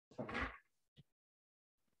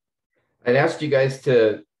I'd asked you guys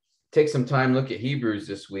to take some time, look at Hebrews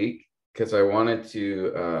this week, because I wanted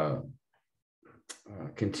to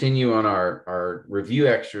continue on our review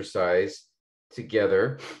exercise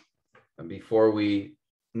together before we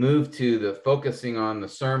move to the focusing on the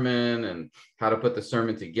sermon and how to put the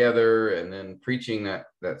sermon together and then preaching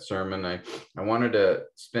that sermon. I wanted to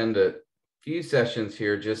spend a few sessions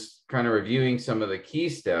here just kind of reviewing some of the key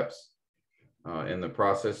steps in the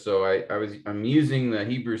process. So I'm using the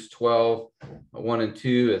Hebrews 12, 1 and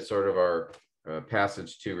 2 as sort of our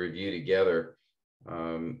passage to review together.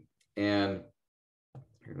 And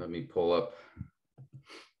here, let me pull up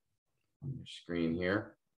your screen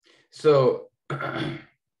here. So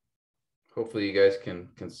hopefully you guys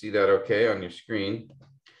can see that okay on your screen.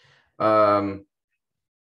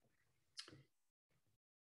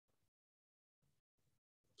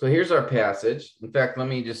 So here's our passage. In fact, let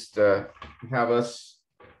me just have us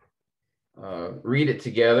read it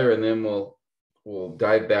together, and then we'll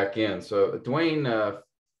dive back in. So Dwayne,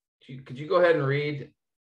 could you go ahead and read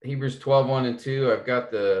Hebrews 12, 1 and 2? I've got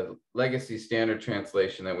the Legacy Standard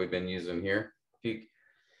Translation that we've been using here. If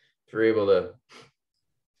you're able to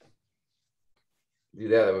do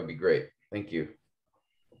that, that would be great. Thank you.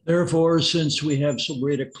 Therefore, since we have so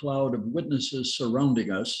great a cloud of witnesses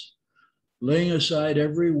surrounding us, laying aside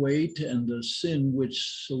every weight and the sin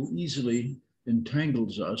which so easily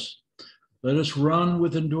entangles us, let us run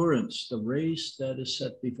with endurance the race that is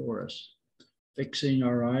set before us, fixing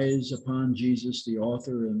our eyes upon Jesus, the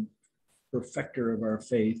author and perfecter of our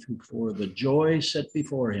faith, who for the joy set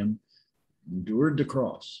before him endured the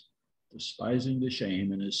cross, despising the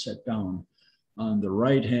shame, and is set down on the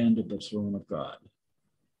right hand of the throne of God.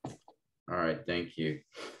 All right, thank you.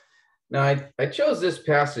 Now, I chose this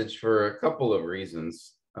passage for a couple of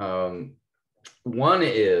reasons. One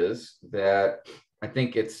is that I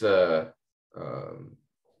think it's a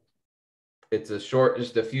short,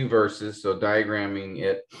 just a few verses, so diagramming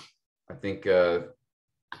it, I think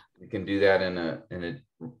we can do that in a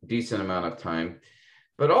decent amount of time.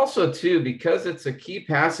 But also, too, because it's a key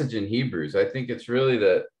passage in Hebrews, I think it's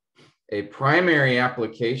really a primary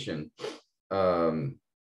application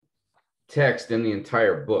text in the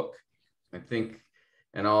entire book. I think,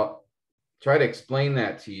 and I'll try to explain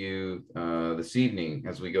that to you this evening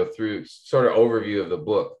as we go through sort of overview of the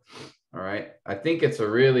book. All right. I think it's a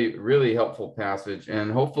really, really helpful passage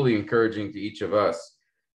and hopefully encouraging to each of us,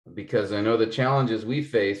 because I know the challenges we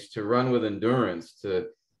face to run with endurance, to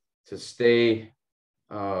stay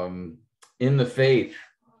in the faith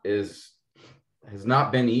has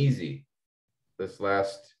not been easy this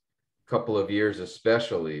last couple of years,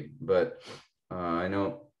 especially. But I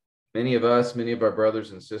know many of our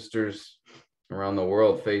brothers and sisters around the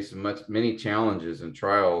world face many challenges and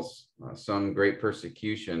trials, some great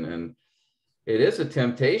persecution. And it is a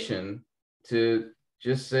temptation to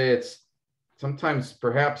just say sometimes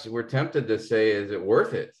perhaps we're tempted to say, is it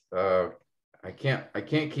worth it? I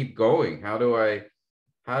can't keep going. How do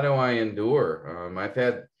I endure? I've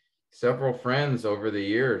had several friends over the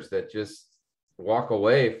years that just walk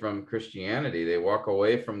away from Christianity. They walk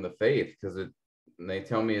away from the faith because they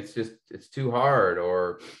tell me it's too hard,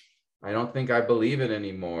 or I don't think I believe it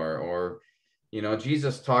anymore. Or,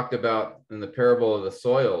 Jesus talked about in the parable of the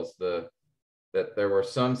soils, that there were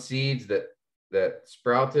some seeds that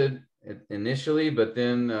sprouted initially, but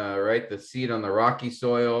then the seed on the rocky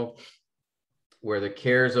soil, where the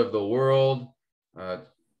cares of the world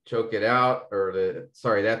choke it out,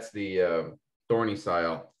 that's the thorny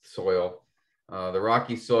soil. The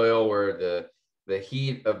rocky soil, where the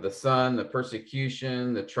heat of the sun, the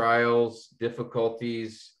persecution, the trials,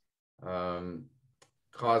 difficulties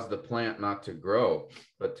cause the plant not to grow,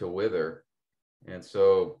 but to wither. And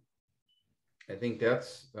so I think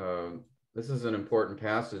this is an important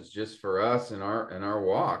passage just for us in our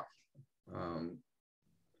walk,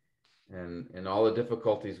 and all the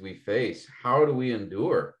difficulties we face. How do we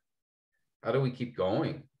endure? How do we keep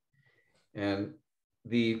going? And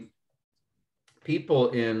the people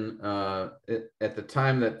at the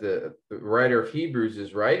time that the writer of Hebrews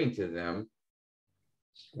is writing to them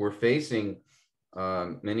were facing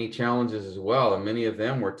many challenges as well, and many of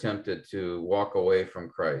them were tempted to walk away from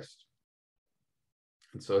Christ.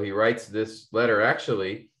 And so he writes this letter.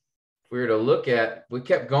 Actually, if we were to look at, we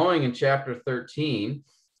kept going in chapter 13.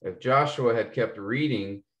 If Joshua had kept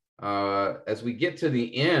reading, as we get to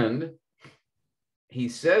the end, he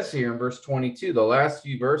says here in verse 22, the last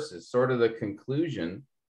few verses, sort of the conclusion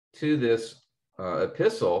to this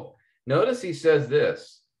epistle. Notice he says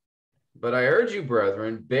this: "But I urge you,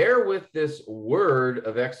 brethren, bear with this word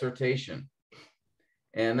of exhortation."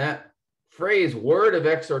 And that phrase word of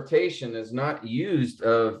exhortation is not used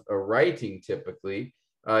of a writing typically.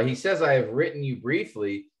 He says, I have written you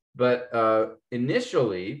briefly, but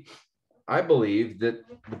initially, I believe that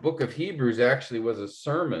the book of Hebrews actually was a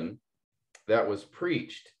sermon that was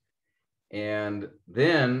preached and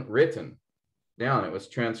then written down. It was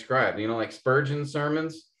transcribed, like Spurgeon's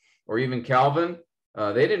sermons or even Calvin.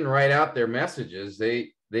 They didn't write out their messages.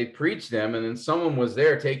 They preached them, and then someone was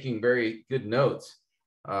there taking very good notes.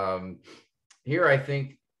 Here, I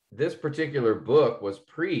think this particular book was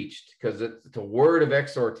preached because it's a word of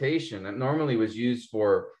exhortation that normally was used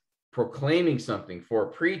for proclaiming something, for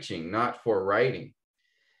preaching, not for writing.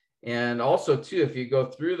 And also, too, if you go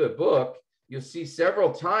through the book, you'll see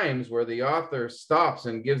several times where the author stops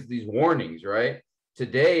and gives these warnings, right?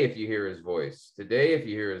 Today, if you hear his voice, today, if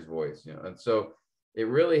you hear his voice, and so it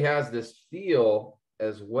really has this feel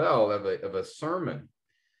as well of a sermon.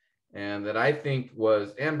 And that I think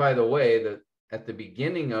was, and by the way, that at the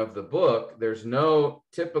beginning of the book, there's no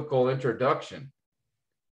typical introduction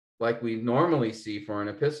like we normally see for an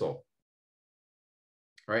epistle,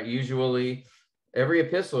 right? Usually, every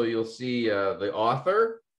epistle, you'll see the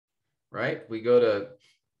author, right? We go to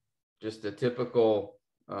just a typical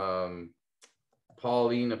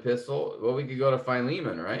Pauline epistle. Well, we could go to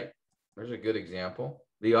Philemon, right? There's a good example.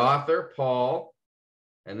 The author, Paul,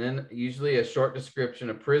 and then usually a short description,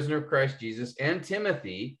 a prisoner of Christ Jesus, and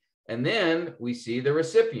Timothy. And then we see the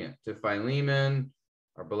recipient, to Philemon,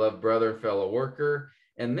 our beloved brother and fellow worker,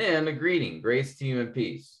 and then a greeting, grace to you and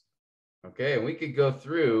peace. Okay, and we could go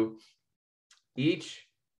through each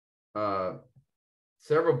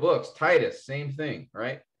several books. Titus, same thing,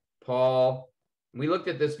 right? Paul, we looked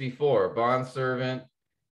at this before, bondservant,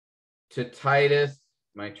 to Titus,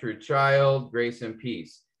 my true child, grace and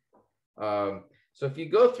peace. So if you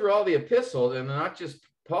go through all the epistles, and not just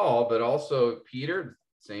Paul, but also Peter,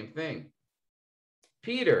 same thing.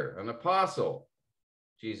 Peter, an apostle,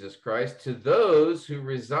 Jesus Christ, to those who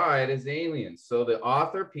reside as aliens. So the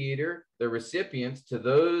author, Peter, the recipients, to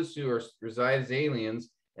those who reside as aliens,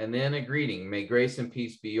 and then a greeting. May grace and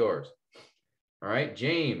peace be yours. All right,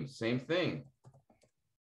 James, same thing.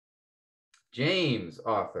 James,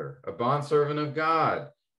 author, a bondservant of God,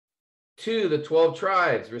 to the 12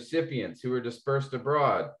 tribes, recipients who are dispersed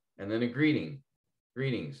abroad, and then a greeting,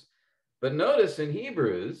 greetings. But notice in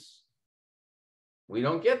Hebrews, we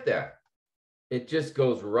don't get that. It just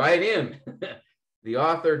goes right in. The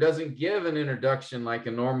author doesn't give an introduction like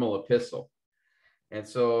a normal epistle. And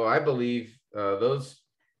so I believe those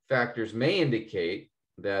factors may indicate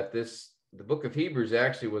that the book of Hebrews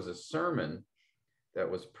actually was a sermon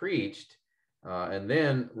that was preached and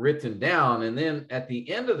then written down. And then at the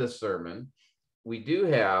end of the sermon,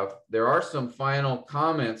 there are some final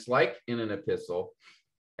comments like in an epistle.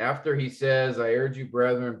 After he says, I urge you,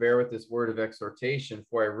 brethren, bear with this word of exhortation,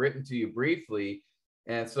 for I've written to you briefly.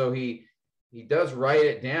 And so he does write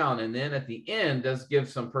it down, and then at the end does give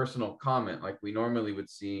some personal comment like we normally would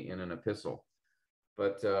see in an epistle.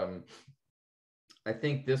 But I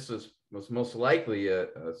think this was most likely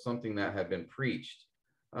something that had been preached.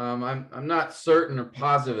 I'm not certain or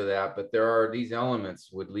positive of that, but these elements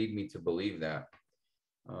would lead me to believe that.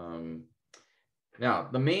 Now,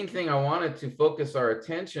 the main thing I wanted to focus our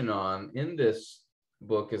attention on in this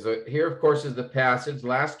book is here, of course, is the passage.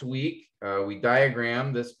 Last week, we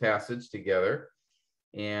diagrammed this passage together,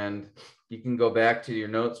 and you can go back to your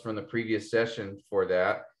notes from the previous session for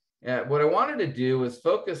that. What I wanted to do was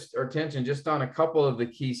focus our attention just on a couple of the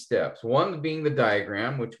key steps. One being the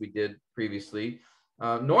diagram, which we did previously.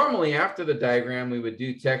 Normally, after the diagram, we would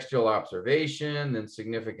do textual observation, then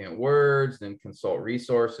significant words, then consult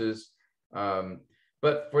resources.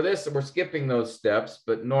 But for this, we're skipping those steps.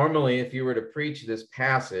 But normally, if you were to preach this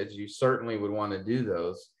passage, you certainly would want to do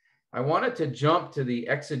those. I wanted to jump to the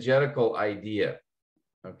exegetical idea.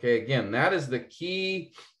 Okay, again, that is the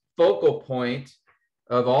key focal point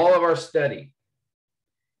of all of our study,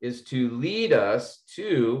 is to lead us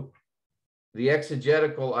to the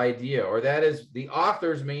exegetical idea, or that is the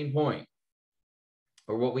author's main point,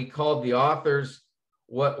 or what we call the author's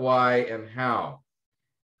what, why, and how.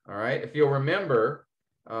 All right, if you'll remember,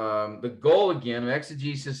 the goal again of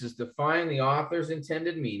exegesis is to find the author's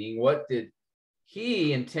intended meaning. What did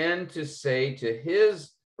he intend to say to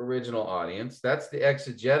his original audience? That's the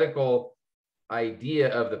exegetical idea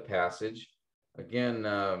of the passage. Again,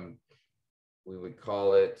 we would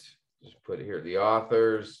call it, just put it here, the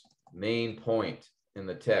author's main point in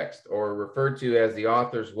the text, or referred to as the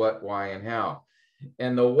author's what, why, and how.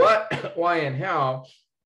 And the what, why, and how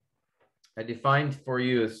I defined for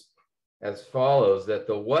you as follows, that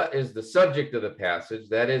the what is the subject of the passage.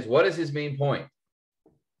 That is, what is his main point?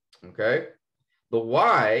 Okay. The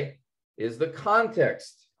why is the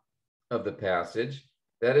context of the passage.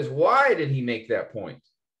 That is, why did he make that point?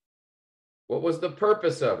 What was the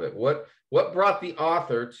purpose of it? What brought the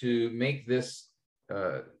author to make this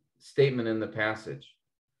statement in the passage?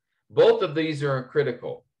 Both of these are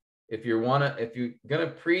critical. If you're going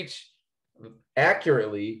to preach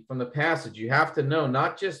accurately from the passage, you have to know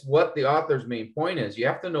not just what the author's main point is, you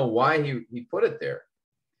have to know why he put it there.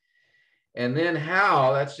 And then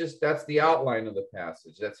how, that's the outline of the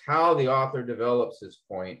passage. That's how the author develops his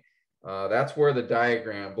point. That's where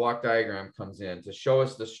the block diagram comes in to show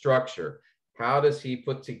us the structure. How does he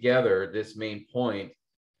put together this main point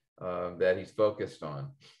that he's focused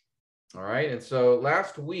on? All right. And so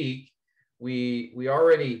last week, we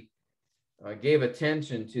already gave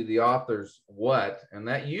attention to the author's what, and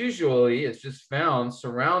that usually is just found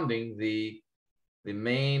surrounding the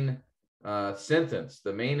main sentence,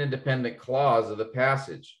 the main independent clause of the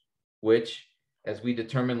passage, which, as we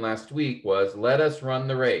determined last week, was "let us run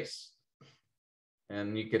the race."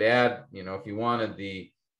 And you could add, if you wanted,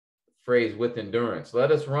 the phrase "with endurance."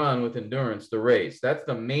 Let us run with endurance the race. That's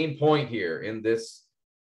the main point here in this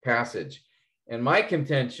passage. And my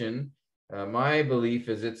contention, my belief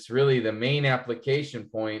is it's really the main application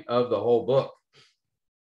point of the whole book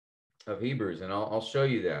of Hebrews. And I'll show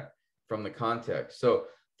you that from the context. So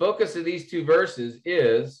focus of these two verses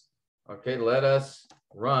is, okay, let us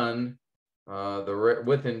run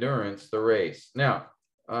with endurance the race. Now,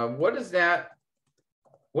 what is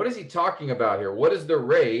he talking about here? What is the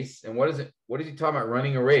race, and what is he talking about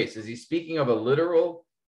running a race? Is he speaking of a literal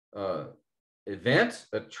event,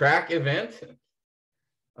 a track event?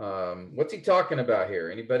 What's he talking about here?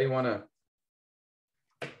 Anybody want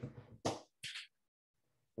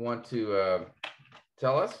to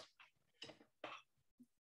tell us?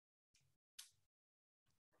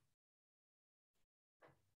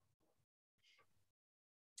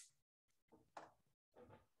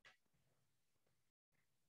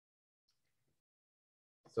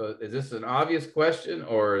 So is this an obvious question,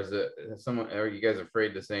 or is it someone, are you guys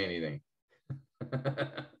afraid to say anything?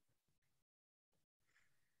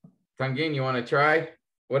 Tangin, you want to try?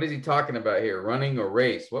 What is he talking about here? Running a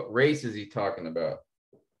race. What race is he talking about?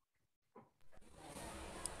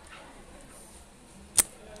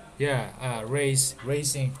 Yeah,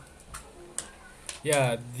 racing.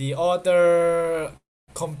 Yeah, the author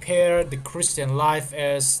compared the Christian life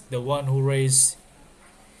as the one who race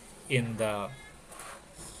in the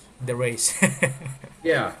race.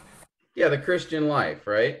 Yeah, the Christian life,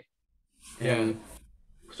 right? Yeah. And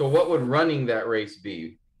so what would running that race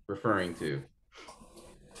be referring to?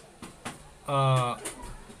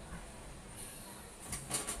 Rise.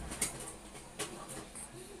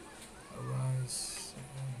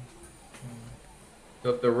 So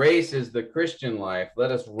if the race is the Christian life,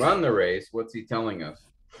 let us run the race. What's he telling us?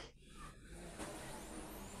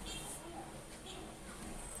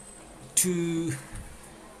 To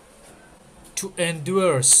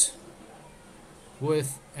endures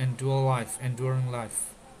with enduring life.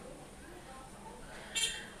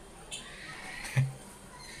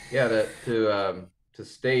 Yeah, to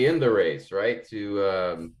stay in the race, right?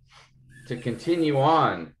 To continue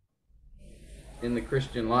on in the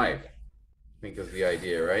Christian life, I think is the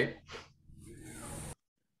idea, right?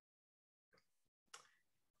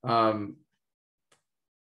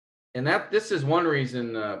 And this is one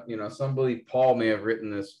reason, some believe Paul may have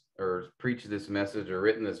written this or preached this message or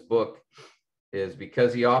written this book, is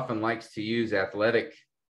because he often likes to use athletic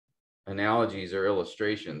analogies or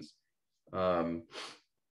illustrations.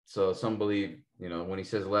 So some believe, when he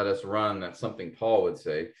says, let us run, that's something Paul would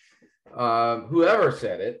say. Whoever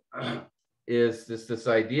said it is this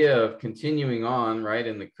idea of continuing on, right,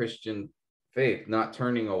 in the Christian faith, not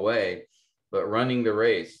turning away, but running the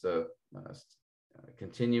race,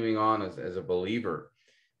 continuing on as a believer,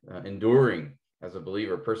 enduring as a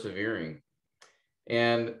believer, persevering.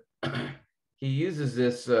 And he uses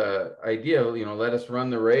this idea of, let us run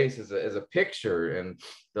the race as a picture, and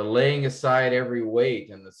the laying aside every weight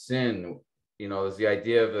and the sin, is the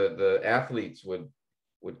idea of the athletes would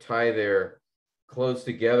tie their clothes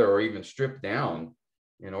together or even strip down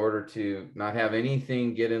in order to not have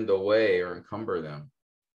anything get in the way or encumber them.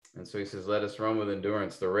 And so he says, let us run with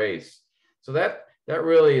endurance the race. So that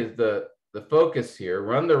really is the focus here.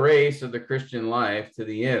 Run the race of the Christian life to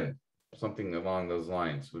the end. Something along those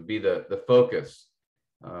lines would be the focus.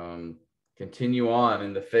 Continue on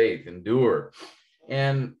in the faith, endure.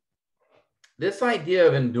 And this idea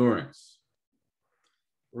of endurance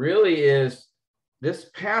really is, this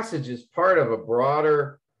passage is part of a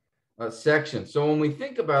broader section. So when we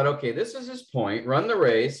think about, okay, this is his point, run the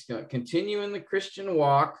race, continue in the Christian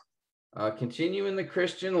walk, continue in the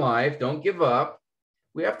Christian life, don't give up,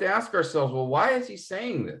 we have to ask ourselves, well, why is he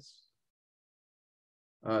saying this?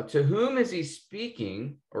 To whom is he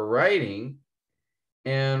speaking or writing?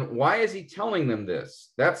 And why is he telling them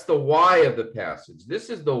this? That's the why of the passage. This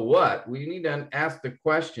is the what. We need to ask the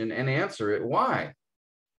question and answer it. Why?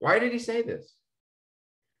 Why did he say this?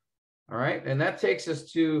 All right. And that takes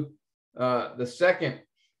us to the second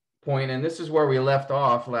point. And this is where we left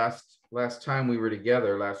off last time we were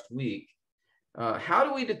together last week. How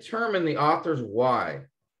do we determine the author's why?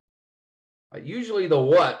 Usually the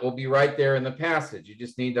what will be right there in the passage. You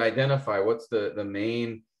just need to identify what's the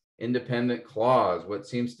main independent clause, what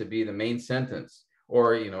seems to be the main sentence,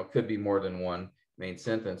 or, you know, it could be more than one main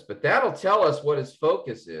sentence, but that'll tell us what his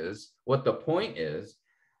focus is, what the point is.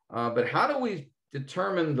 But how do we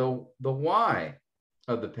determine the why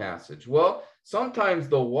of the passage? Well, sometimes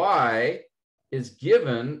the why is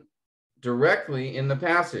given directly in the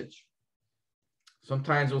passage.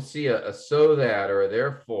 Sometimes we'll see a so that, or a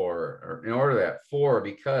therefore, or in order that, for,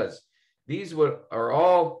 because. These are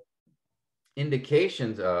all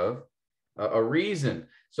indications of a reason.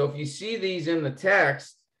 So if you see these in the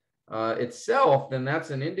text itself, then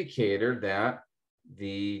that's an indicator that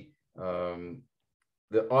the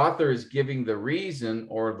author is giving the reason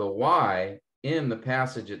or the why in the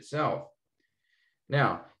passage itself.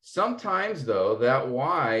 Now, sometimes though, that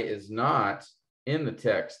why is not in the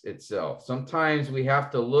text itself. Sometimes we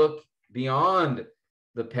have to look beyond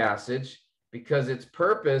the passage because its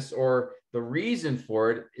purpose or the reason for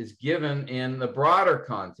it is given in the broader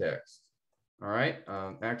context. All right.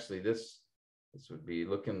 Actually, this would be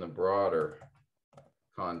look in the broader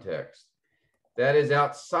context. That is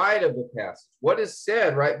outside of the passage. What is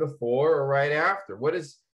said right before or right after?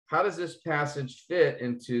 How does this passage fit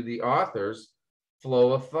into the author's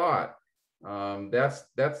flow of thought?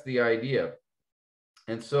 That's the idea.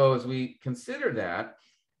 And so as we consider that,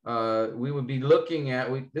 we would be looking at,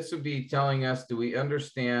 this would be telling us, how do we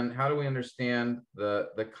understand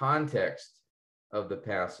the context of the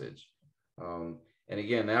passage? And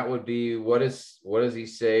again, that would be, what does he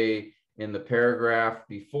say in the paragraph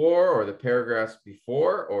before, or the paragraphs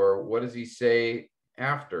before, or what does he say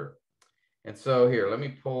after? And so here, let me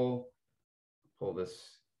pull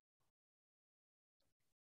this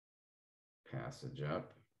passage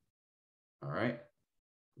up. All right,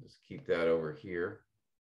 just keep that over here.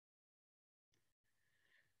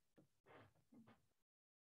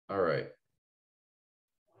 All right.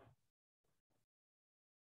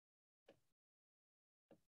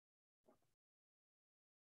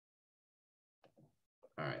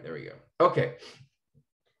 All right, there we go. Okay.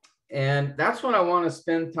 And that's what I want to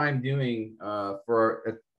spend time doing at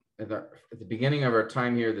the beginning of our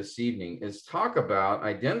time here this evening, is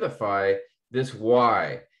identify this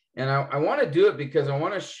why. And I want to do it because I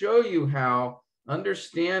want to show you how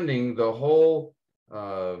understanding the whole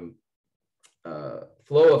flow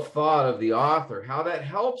of thought of the author, how that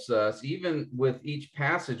helps us even with each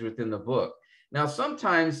passage within the book. Now,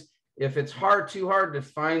 sometimes if it's too hard to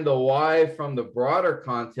find the why from the broader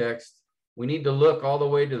context, we need to look all the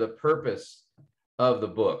way to the purpose of the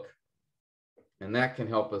book. And that can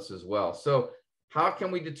help us as well. So how can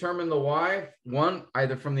we determine the why? One,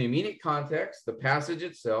 either from the immediate context, the passage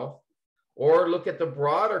itself, or look at the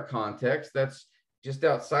broader context that's just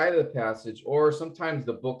outside of the passage, or sometimes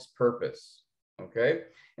the book's purpose. Okay.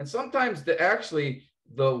 And sometimes the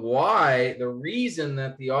why, the reason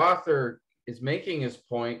that the author is making his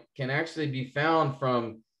point can actually be found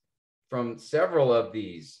from several of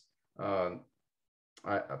these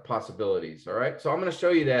possibilities. All right. So I'm going to show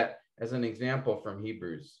you that as an example from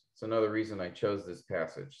Hebrews. It's another reason I chose this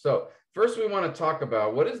passage. So first we want to talk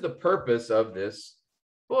about, what is the purpose of this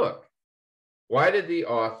book? Why did the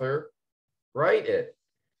author write it?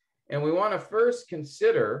 And we want to first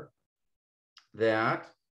consider that,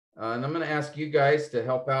 and I'm going to ask you guys to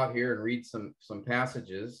help out here and read some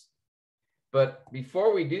passages. But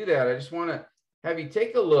before we do that, I just want to have you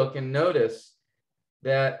take a look and notice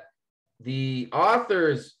that the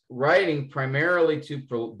author's writing primarily to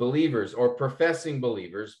believers or professing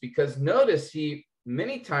believers, because notice he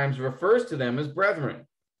many times refers to them as brethren.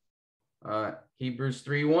 Hebrews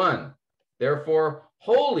 3:1, therefore,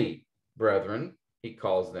 holy brethren, he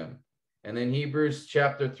calls them. And then Hebrews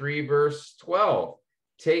chapter 3, verse 12,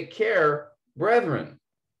 take care, brethren,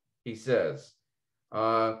 he says.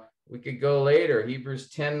 We could go later,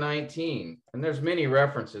 Hebrews 10:19, and there's many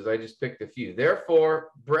references. I just picked a few.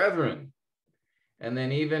 Therefore, brethren. And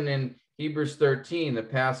then even in Hebrews 13, the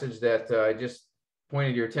passage that I just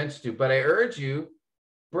pointed your attention to, but I urge you,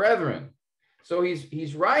 brethren. So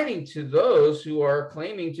he's writing to those who are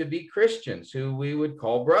claiming to be Christians, who we would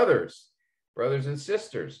call brothers and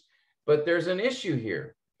sisters. But there's an issue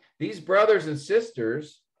here. These brothers and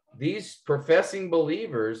sisters, these professing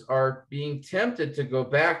believers, are being tempted to go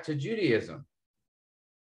back to Judaism.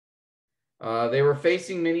 They were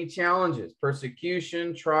facing many challenges,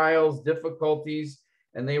 persecution, trials, difficulties,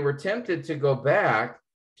 and they were tempted to go back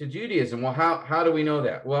to Judaism. Well, how do we know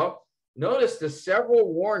that? Well, notice the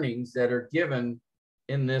several warnings that are given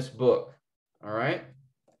in this book. All right.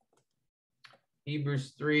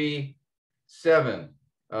 Hebrews 3:7.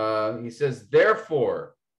 He says,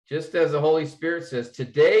 therefore, just as the Holy Spirit says,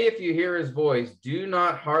 today, if you hear his voice, do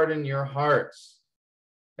not harden your hearts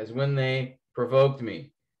as when they provoked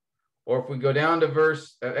me. Or if we go down to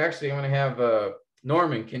verse, actually, I'm going to have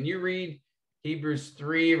Norman, can you read Hebrews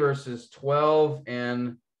 3 verses 12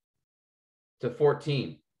 and to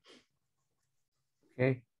 14?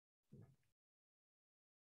 Okay.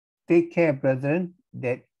 Take care, brethren,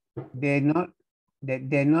 that there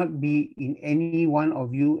not be in any one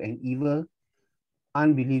of you an evil,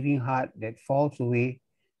 unbelieving heart that falls away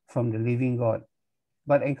from the living God.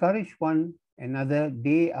 But encourage one another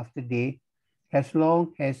day after day, as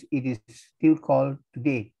long as it is still called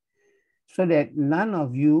today, so that none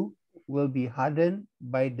of you will be hardened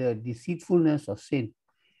by the deceitfulness of sin.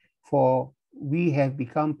 For we have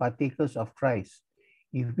become partakers of Christ,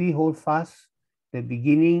 if we hold fast the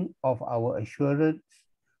beginning of our assurance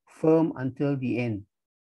firm until the end.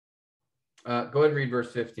 Go ahead and read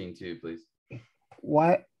verse 15 too, please.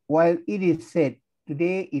 While it is said,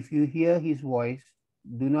 today, if you hear his voice,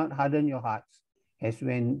 do not harden your hearts, as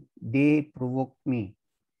when they provoked me.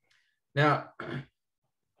 Now,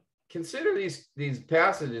 consider these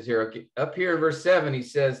passages here. Okay, up here in verse 7, he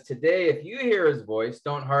says, today, if you hear his voice,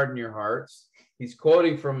 don't harden your hearts. He's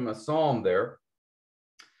quoting from a psalm there.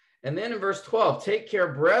 And then in verse 12, take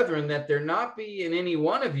care, brethren, that there not be in any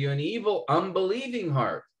one of you an evil, unbelieving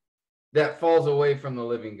heart that falls away from the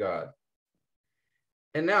living God.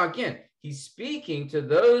 And now again, he's speaking to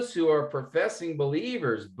those who are professing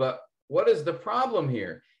believers, but what is the problem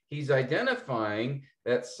here? He's identifying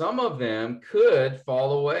that some of them could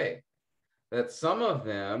fall away, that some of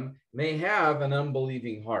them may have an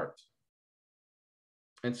unbelieving heart.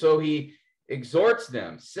 And so he exhorts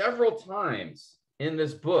them several times in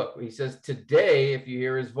this book. He says, today, if you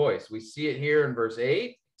hear his voice. We see it here in verse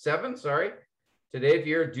 7. Today, if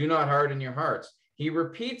you hear, do not harden your hearts. He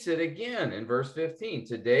repeats it again in verse 15.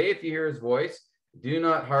 Today, if you hear his voice, do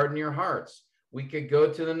not harden your hearts. We could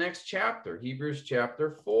go to the next chapter, Hebrews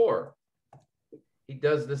chapter 4. He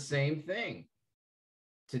does the same thing.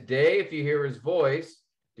 Today, if you hear his voice,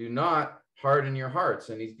 do not harden your hearts.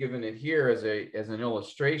 And he's given it here as an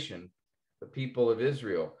illustration, the people of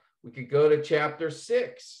Israel. We could go to chapter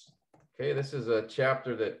 6. Okay, this is a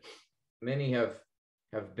chapter that many have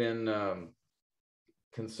been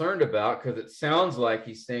concerned about, because it sounds like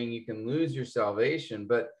he's saying you can lose your salvation.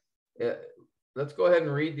 But let's go ahead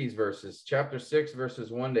and read these verses. Chapter 6,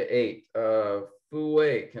 verses 1 to 8. Fu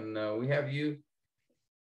Wei, can we have you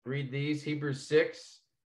read these? Hebrews 6,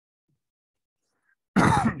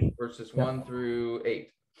 verses 1 through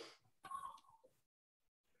 8.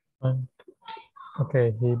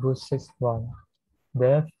 Okay, Hebrews 6:1.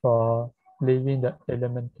 Therefore, leaving the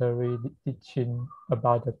elementary teaching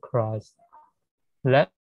about the Christ,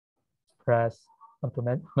 let press unto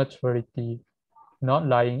maturity, not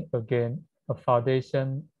lying again a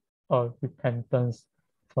foundation of repentance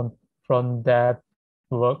from that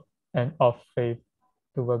work and of faith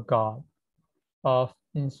toward God, of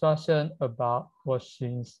instruction about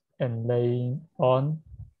washings and laying on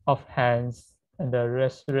of hands and the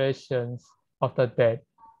resurrections of the dead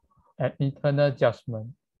and eternal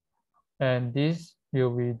judgment. And this will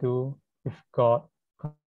we do if God.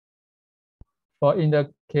 For in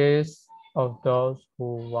the case of those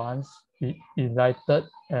who once be enlightened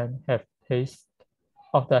and have tasted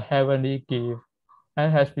of the heavenly gift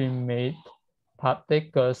and has been made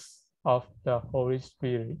partakers of the Holy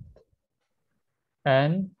Spirit,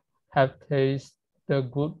 and have tasted the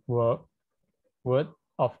good word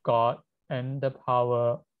of God and the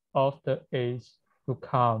power of the age to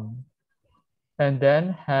come, and then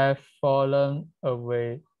have fallen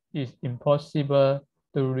away, it is impossible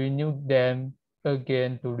to renew them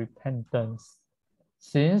again to repentance,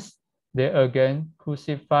 since they again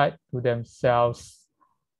crucified to themselves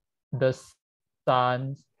the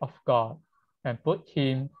Son of God and put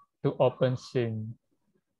him to open shame.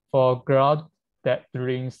 For ground that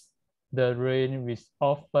drinks the rain which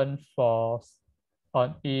often falls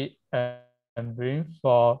on it and brings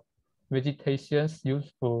forth vegetations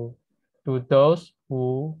useful to those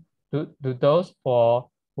who to those for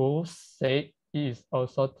whose sake it is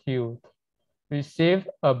also tilled, receive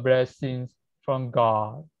a blessing from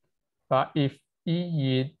God. But if ye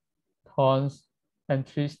eat thorns and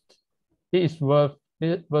twists, it is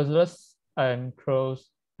worthless and close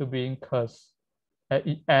to being cursed, and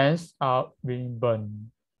it ends up being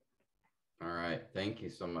burned. All right. Thank you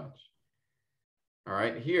so much. All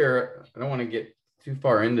right. Here, I don't want to get too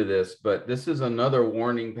far into this, but this is another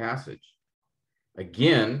warning passage.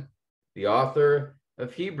 Again, the author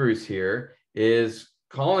of Hebrews here is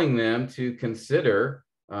calling them to consider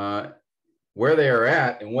where they are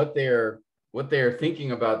at and what they are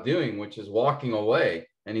thinking about doing, which is walking away.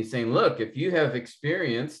 And he's saying, look, if you have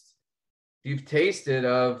experienced, you've tasted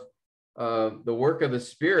of the work of the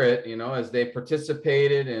Spirit, as they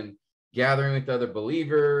participated in gathering with other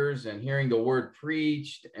believers and hearing the word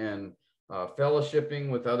preached and fellowshipping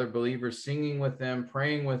with other believers, singing with them,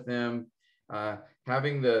 praying with them,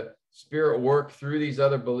 having the Spirit work through these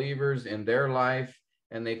other believers in their life,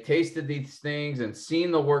 and they've tasted these things and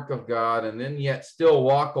seen the work of God, and then yet still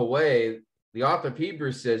walk away. The author of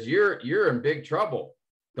Hebrews says, you're in big trouble.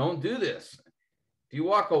 Don't do this. If you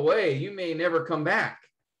walk away, you may never come back.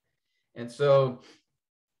 And so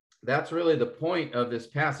that's really the point of this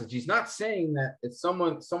passage. He's not saying that if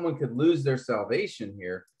someone could lose their salvation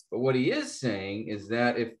here, but what he is saying is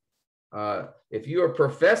that if you are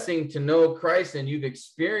professing to know Christ and you've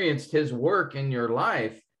experienced his work in your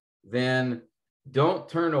life, then don't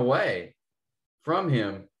turn away from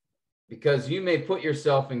him, because you may put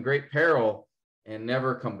yourself in great peril and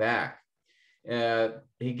never come back.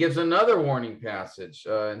 He gives another warning passage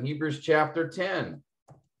in Hebrews chapter 10.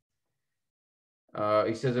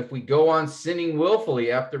 He says, if we go on sinning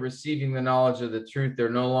willfully after receiving the knowledge of the truth, there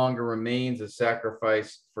no longer remains a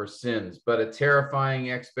sacrifice for sins, but a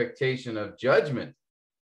terrifying expectation of judgment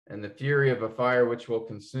and the fury of a fire which will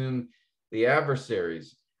consume the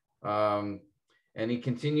adversaries. And he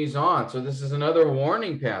continues on. So this is another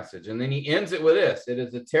warning passage. And then he ends it with this: it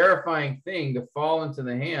is a terrifying thing to fall into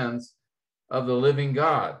the hands of the living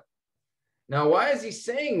God. Now, why is he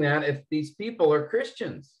saying that if these people are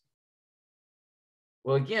Christians?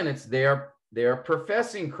 Well, again, they are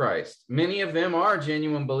professing Christ. Many of them are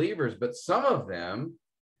genuine believers, but some of them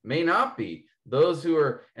may not be. Those who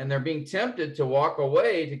are, and they're being tempted to walk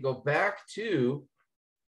away, to go back to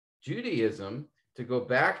Judaism, to go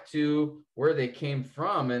back to where they came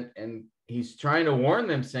from. And he's trying to warn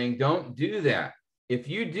them, saying, don't do that. If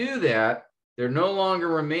you do that, there no longer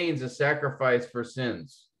remains a sacrifice for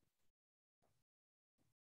sins.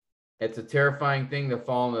 It's a terrifying thing to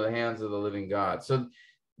fall into the hands of the living God. So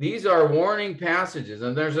these are warning passages.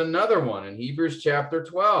 And there's another one in Hebrews chapter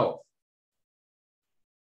 12.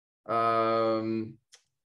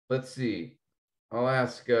 Let's see. I'll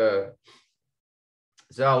ask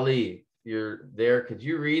Zali, you're there. Could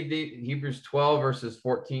you read the Hebrews 12 verses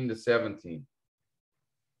 14 to 17?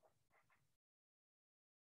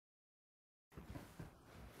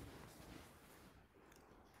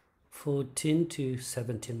 (14 to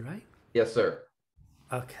 17), right? Yes, sir.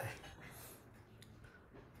 Okay.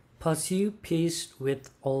 Pursue peace with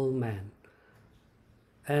all men,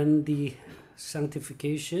 and the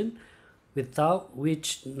sanctification without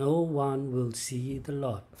which no one will see the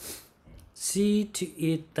Lord. See to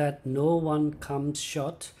it that no one comes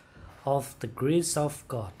short of the grace of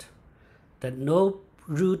God, that no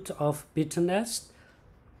root of bitterness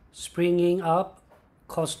springing up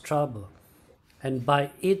cause trouble, and by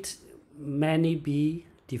it many be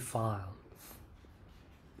defiled.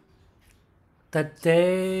 That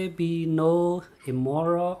there be no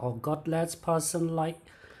immoral or godless person like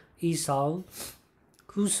Esau,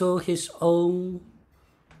 who sold his own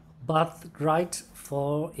birthright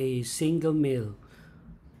for a single meal.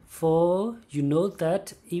 For you know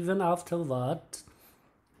that even afterward,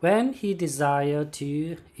 when he desired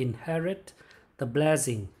to inherit the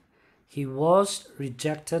blessing, he was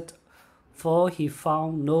rejected, for he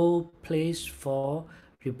found no place for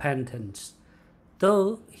repentance,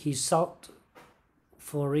 though he sought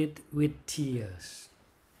for it with tears.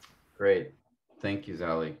 Great. Thank you,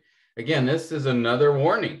 Zali. Again, this is another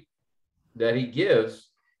warning that he gives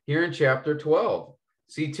here in chapter 12.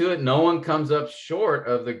 See to it, no one comes up short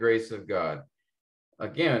of the grace of God.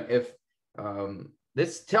 Again, if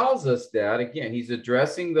this tells us that, again, he's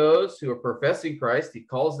addressing those who are professing Christ. He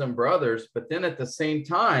calls them brothers, but then at the same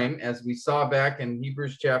time, as we saw back in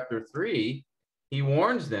Hebrews chapter 3, he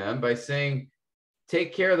warns them by saying,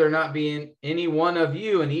 take care there not be in any one of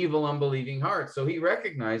you an evil, unbelieving heart. So he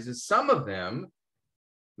recognizes some of them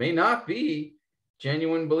may not be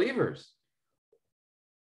genuine believers.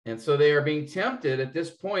 And so they are being tempted at this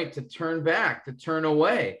point to turn back, to turn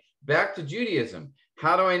away. back to Judaism.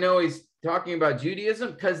 How do I know he's talking about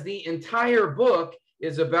Judaism? Because the entire book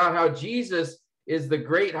is about how Jesus is the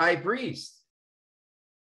great high priest.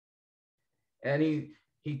 And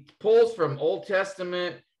he pulls from Old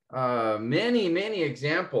Testament many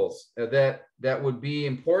examples that would be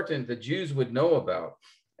important, the Jews would know about.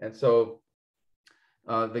 And so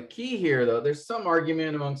the key here, though, there's some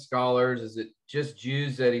argument among scholars, is it just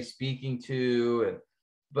Jews that he's speaking to?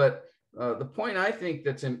 But the point I think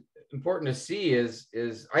that's important to see is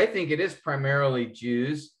I think it is primarily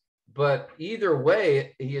Jews, but either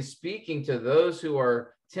way, he is speaking to those who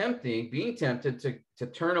are being tempted to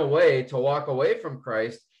turn away, to walk away from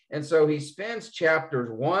Christ. And so he spends chapters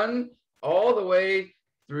 1 all the way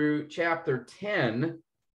through chapter 10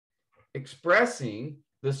 expressing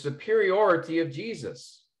the superiority of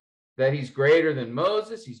Jesus, that he's greater than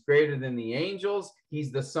Moses, he's greater than the angels,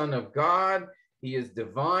 he's the Son of God, he is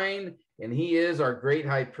divine, and he is our great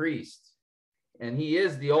high priest, and he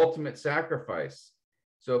is the ultimate sacrifice.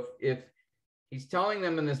 So if he's telling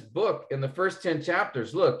them in this book, in the first 10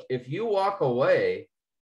 chapters, look, if you walk away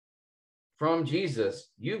from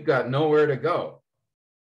Jesus, you've got nowhere to go.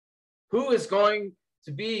 Who is going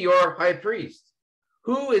to be your high priest?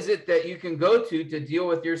 Who is it that you can go to deal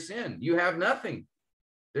with your sin? You have nothing.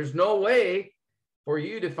 There's no way for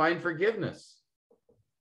you to find forgiveness.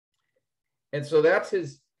 And so that's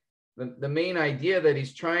the main idea, that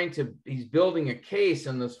he's building a case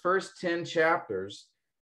in those first 10 chapters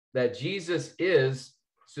that Jesus is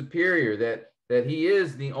superior, that he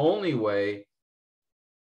is the only way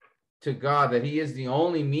to God, that he is the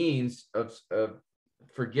only means of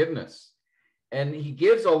forgiveness. And he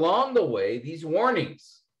gives along the way these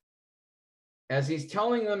warnings as he's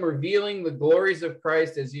telling them, revealing the glories of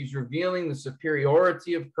Christ, as he's revealing the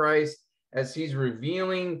superiority of Christ, as he's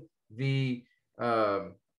revealing that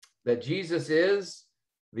Jesus is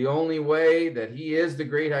the only way, that he is the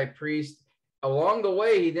great high priest. Along the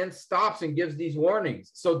way, he then stops and gives these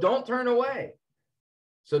warnings. So don't turn away.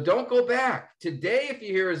 So don't go back. Today, if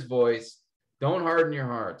you hear his voice, don't harden your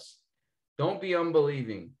hearts. Don't be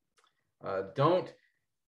unbelieving. Don't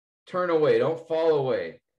turn away. Don't fall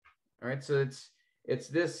away. All right. So it's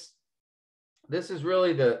this. This is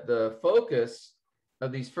really the focus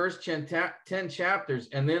of these first 10 chapters.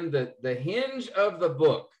 And then the hinge of the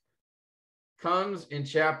book comes in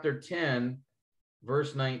chapter 10,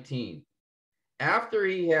 verse 19. After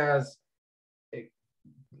he has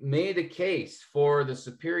made a case for the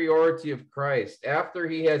superiority of Christ, after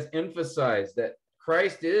he has emphasized that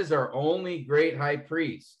Christ is our only great high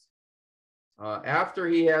priest, after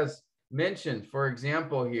he has mentioned, for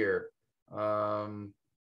example, here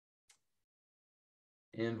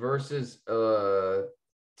in verses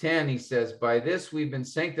 10, he says, by this we've been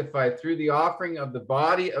sanctified through the offering of the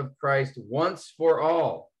body of Christ once for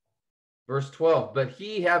all. Verse 12, but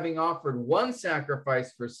he, having offered one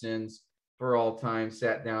sacrifice for sins for all time,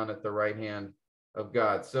 sat down at the right hand of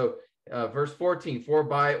God. So verse 14, for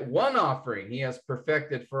by one offering he has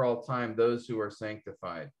perfected for all time those who are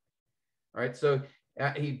sanctified. All right, so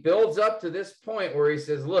he builds up to this point where he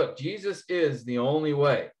says, look, Jesus is the only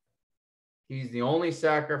way. He's the only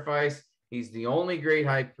sacrifice. He's the only great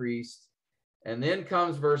high priest. And then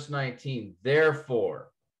comes verse 19, therefore.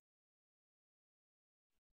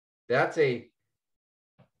 That's a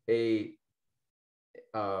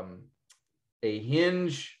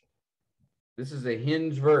hinge. This is a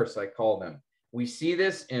hinge verse, I call them. We see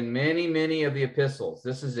this in many of the epistles.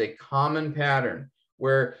 This is a common pattern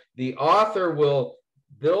where the author will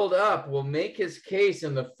make his case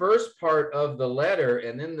in the first part of the letter,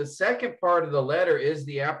 and then the second part of the letter is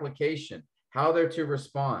the application, how they're to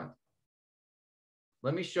respond.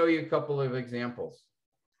 Let me show you a couple of examples.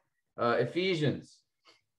 Ephesians,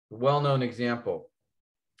 a well-known example.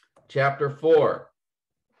 Chapter 4.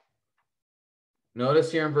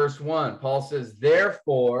 Notice here in verse 1, Paul says,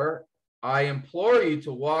 therefore, I implore you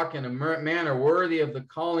to walk in a manner worthy of the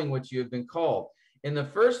calling which you have been called. In the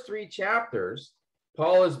first 3 chapters,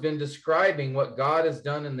 Paul has been describing what God has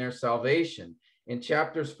done in their salvation. In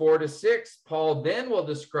chapters 4 to 6, Paul then will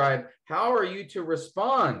describe how are you to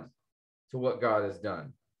respond to what God has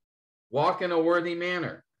done. Walk in a worthy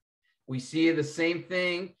manner. We see the same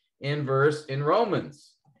thing in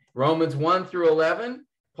Romans. Romans 1 through 11,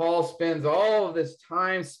 Paul spends all of this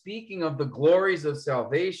time speaking of the glories of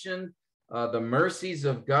salvation, the mercies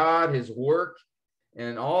of God, his work,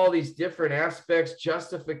 and all these different aspects,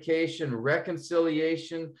 justification,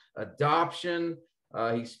 reconciliation, adoption.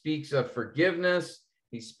 He speaks of forgiveness.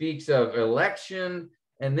 He speaks of election.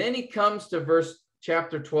 And then he comes to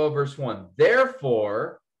chapter 12, verse 1.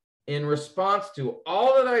 Therefore, in response to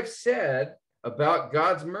all that I've said, about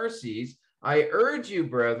God's mercies, I urge you,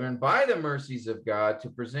 brethren, by the mercies of God, to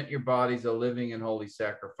present your bodies a living and holy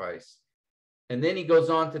sacrifice. And then he goes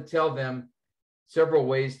on to tell them several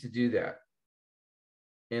ways to do that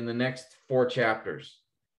in the next 4 chapters.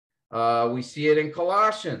 We see it in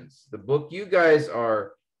Colossians, the book you guys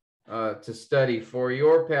are to study for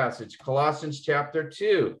your passage, Colossians chapter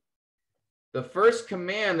 2. The first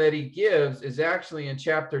command that he gives is actually in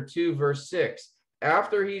chapter 2, verse 6.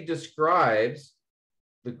 After he describes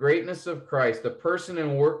the greatness of Christ, the person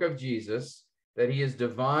and work of Jesus, that he is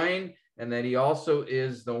divine and that he also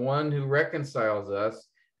is the one who reconciles us.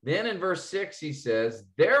 Then in verse 6, he says,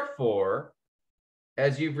 therefore,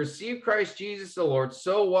 as you've received Christ Jesus the Lord,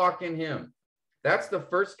 so walk in him. That's the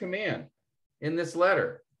first command in this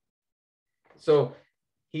letter. So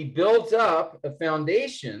he builds up a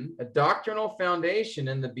foundation, a doctrinal foundation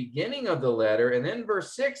in the beginning of the letter. And then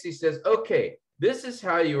verse 6, he says, okay, this is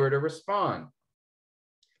how you are to respond.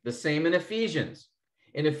 The same in Ephesians.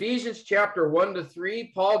 In Ephesians chapter 1 to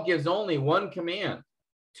 3, Paul gives only one command: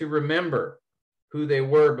 to remember who they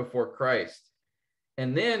were before Christ.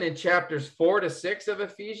 And then in chapters 4 to 6 of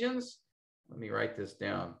Ephesians, let me write this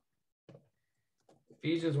down.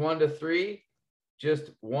 Ephesians 1 to 3, just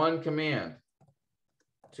one command: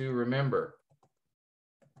 to remember.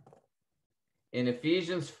 In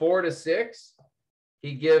Ephesians 4 to 6,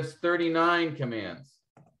 he gives 39 commands,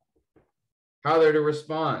 how they're to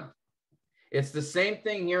respond. It's the same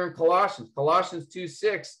thing here in Colossians. Colossians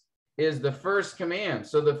 2:6 is the first command.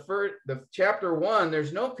 So the chapter 1,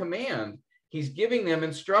 there's no command. He's giving them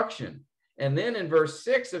instruction. And then in verse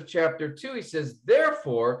 6 of chapter 2, he says,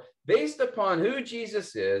 therefore, based upon who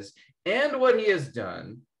Jesus is and what he has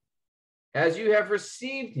done, as you have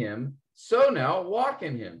received him, so now walk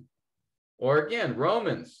in him. Or again,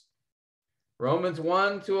 Romans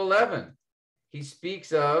 1 to 11. He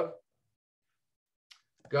speaks of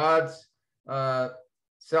God's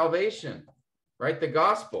salvation, right? The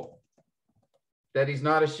gospel that he's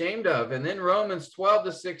not ashamed of. And then Romans 12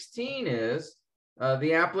 to 16 is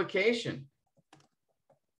the application.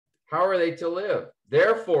 How are they to live?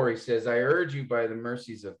 Therefore, he says, I urge you by the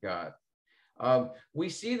mercies of God. We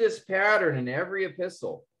see this pattern in every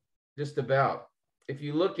epistle, just about. If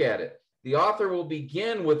you look at it, the author will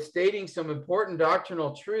begin with stating some important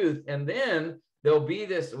doctrinal truth, and then there'll be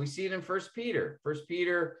this. We see it in 1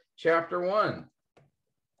 Peter chapter 1,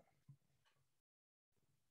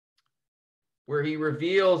 where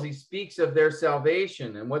he speaks of their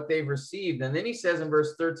salvation and what they've received. And then he says in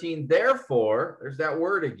verse 13, therefore, there's that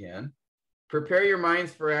word again, prepare your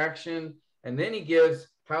minds for action. And then he gives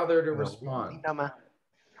how they're to respond.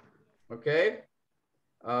 Okay?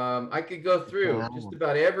 I could go through just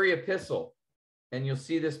about every epistle, and you'll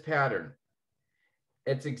see this pattern.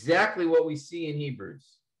 It's exactly what we see in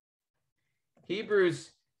Hebrews.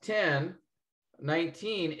 Hebrews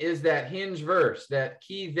 10:19 is that hinge verse, that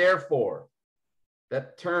key therefore,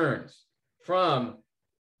 that turns from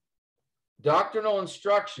doctrinal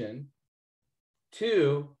instruction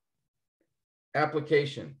to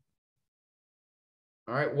application.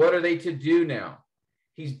 All right, what are they to do now?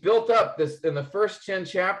 He's built up this in the first 10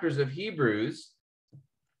 chapters of Hebrews.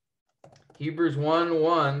 Hebrews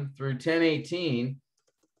 1:1 through 10:18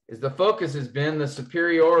 is the focus has been the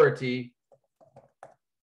superiority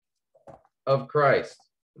of Christ.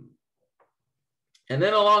 And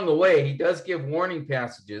then along the way, he does give warning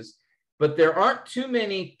passages, but there aren't too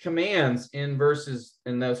many commands in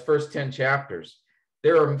those first 10 chapters.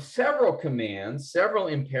 There are several commands, several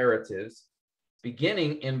imperatives,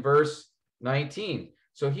 beginning in verse 19.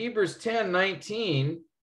 So Hebrews 10:19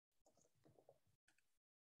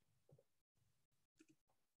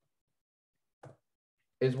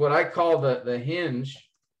 is what I call the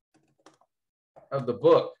hinge of the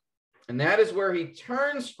book. And that is where he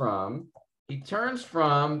turns from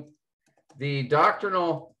the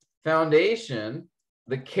doctrinal foundation,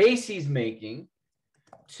 the case he's making,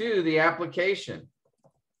 to the application.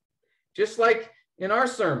 Just like in our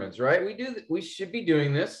sermons, right? We should be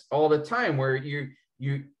doing this all the time, where you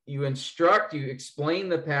instruct, you explain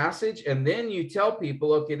the passage, and then you tell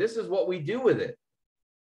people, okay, this is what we do with it.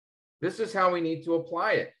 This is how we need to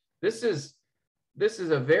apply it. This is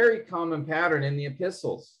a very common pattern in the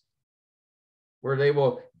epistles, where they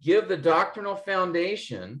will give the doctrinal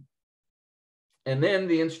foundation and then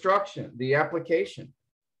the instruction, the application.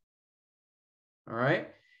 All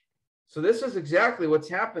right. So this is exactly what's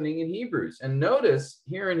happening in Hebrews. And notice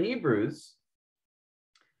here in Hebrews,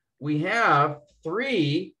 we have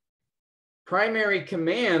 3 primary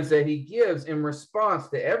commands that he gives in response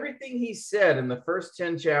to everything he said in the first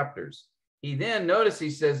 10 chapters. He then, notice he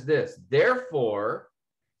says this, therefore,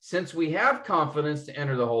 since we have confidence to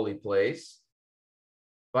enter the holy place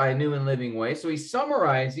by a new and living way. So he's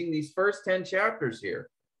summarizing these first 10 chapters here.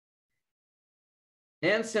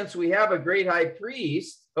 And since we have a great high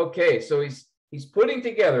priest, okay, so he's putting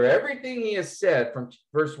together everything he has said from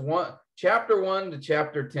chapter 1 to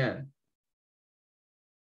chapter 10.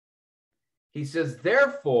 He says,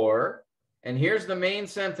 therefore, and here's the main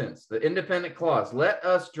sentence, the independent clause, let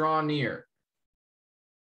us draw near.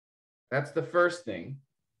 That's the first thing.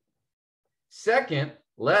 Second,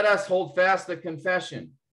 let us hold fast the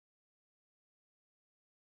confession.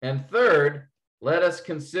 And third, let us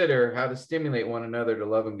consider how to stimulate one another to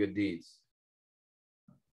love and good deeds.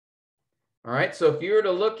 All right, so if you were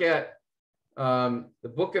to look at the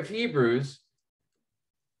book of Hebrews,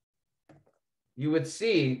 you would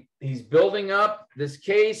see he's building up this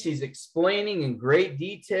case. He's explaining in great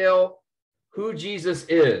detail who Jesus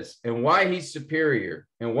is and why he's superior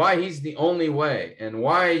and why he's the only way and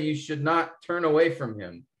why you should not turn away from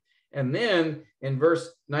him. And then in verse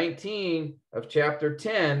 19 of chapter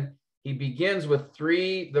 10, he begins with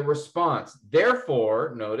the response.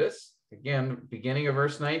 Therefore, notice, again, beginning of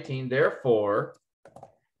verse 19, therefore,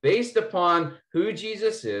 based upon who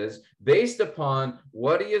Jesus is, based upon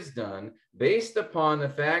what he has done, based upon the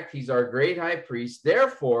fact he's our great high priest,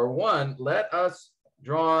 therefore, one, let us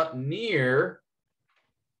draw near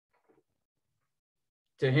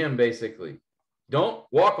to him, basically. Don't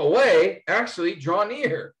walk away, actually draw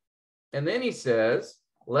near. And then he says,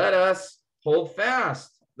 let us hold fast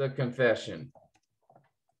the confession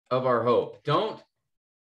of our hope. Don't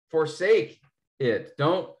forsake it.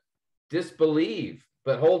 Don't disbelieve,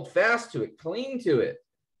 but hold fast to it, cling to it.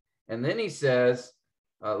 And then he says,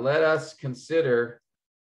 let us consider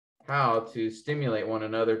how to stimulate one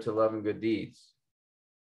another to love and good deeds.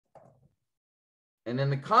 And in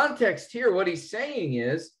the context here, what he's saying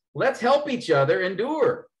is, let's help each other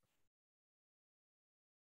endure.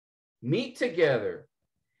 Meet together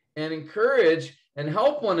and encourage and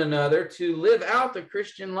help one another to live out the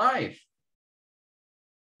Christian life.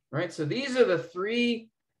 Right? So these are the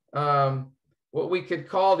three, what we could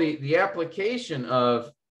call the application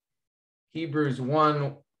of Hebrews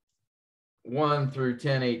 1:1 through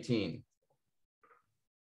 10:18.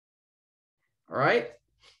 All right?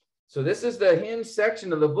 So this is the hinge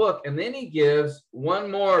section of the book. And then he gives one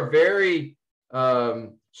more very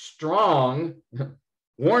strong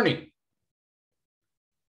warning.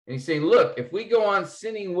 And he's saying, look, if we go on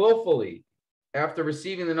sinning willfully after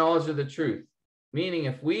receiving the knowledge of the truth, meaning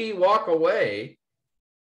if we walk away,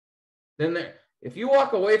 then if you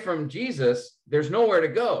walk away from Jesus, there's nowhere to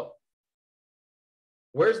go.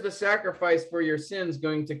 Where's the sacrifice for your sins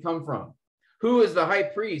going to come from? Who is the high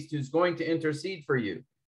priest who's going to intercede for you?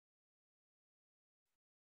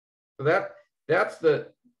 So that's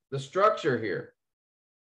the structure here.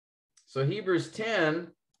 So Hebrews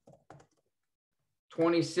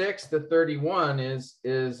 10:26 to 31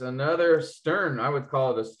 is another stern, I would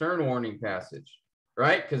call it a stern warning passage,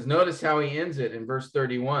 right? Because notice how he ends it in verse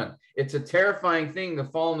 31. It's a terrifying thing to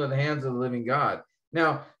fall into the hands of the living God.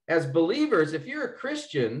 Now, as believers, if you're a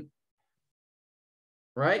Christian,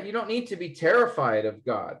 right, you don't need to be terrified of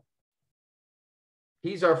God.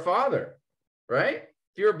 He's our Father, right?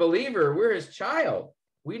 If you're a believer, we're his child.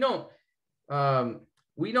 We don't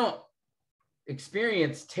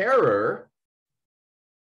experience terror.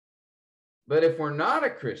 But if we're not a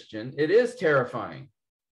Christian, it is terrifying.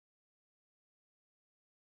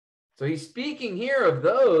 So he's speaking here of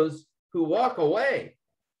those who walk away.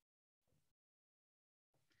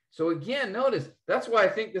 So again, notice, that's why I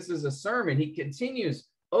think this is a sermon. He continues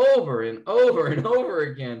over and over and over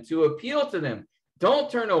again to appeal to them.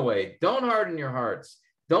 Don't turn away. Don't harden your hearts.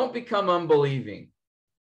 Don't become unbelieving.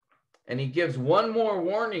 And he gives one more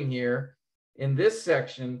warning here in this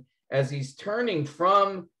section as he's turning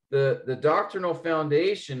from the doctrinal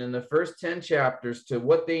foundation in the first 10 chapters to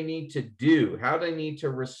what they need to do, how they need to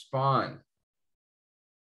respond.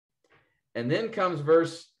 And then comes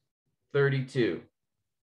verse 32.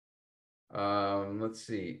 Let's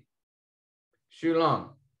see. Shulong,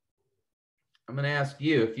 I'm going to ask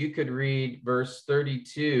you if you could read verse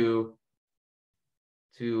 32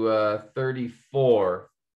 to 34,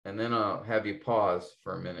 and then I'll have you pause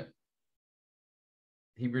for a minute.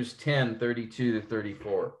 Hebrews 10:32 to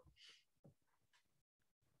 34.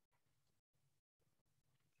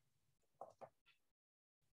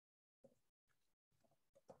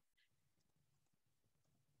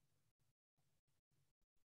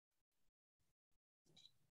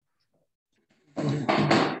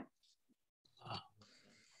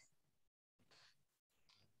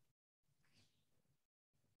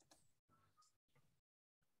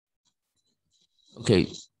 Okay,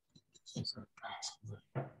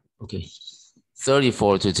 Okay.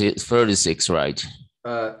 34 to 36, right?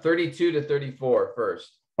 32 to 34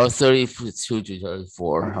 first. Oh, 32 to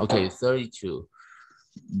 34. Okay, 32.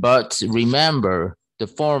 But remember the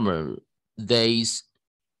former days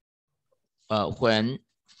when,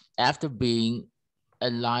 after being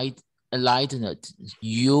enlightened,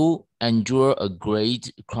 you endure a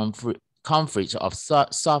great conflict of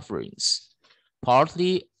sufferings,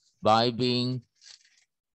 partly by being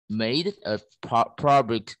made a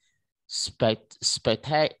public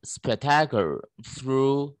spectacle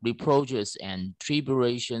through reproaches and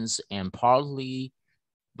tribulations, and partly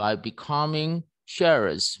by becoming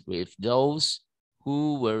sharers with those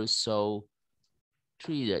who were so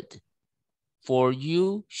treated. For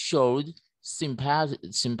you showed sympathy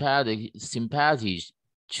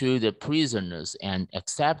to the prisoners and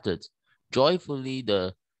accepted joyfully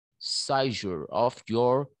the seizure of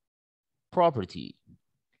your property,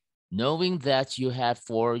 knowing that you have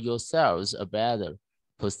for yourselves a better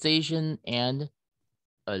position and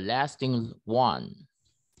a lasting one.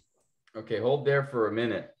 Okay, hold there for a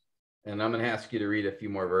minute, and I'm going to ask you to read a few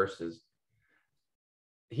more verses.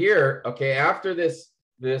 Here, okay, after this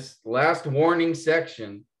last warning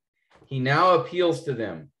section, he now appeals to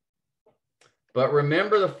them. But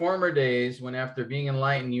remember the former days when, after being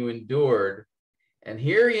enlightened, you endured. And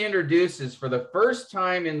here he introduces, for the first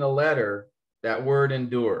time in the letter, that word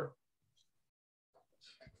endure.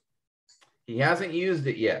 He hasn't used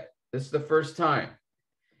it yet. This is the first time.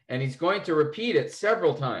 And he's going to repeat it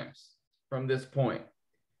several times from this point.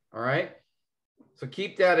 All right? So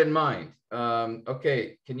keep that in mind.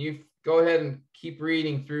 Okay, can you go ahead and keep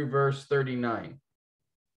reading through verse 39?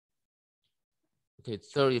 Okay,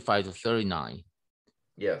 35 to 39.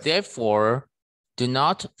 Yes. Therefore, do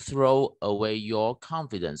not throw away your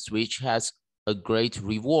confidence, which has a great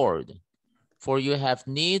reward. For you have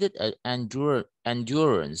needed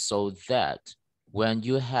endurance, so that when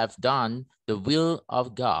you have done the will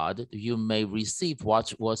of God, you may receive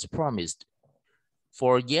what was promised.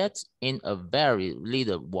 For yet in a very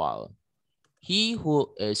little while, he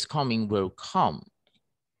who is coming will come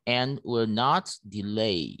and will not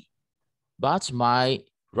delay. But my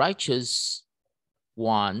righteous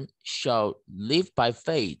one shall live by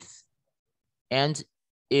faith, and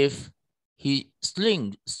if he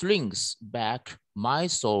slings back, my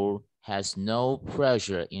soul has no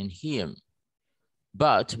pleasure in him.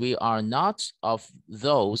 But we are not of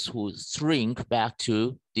those who shrink back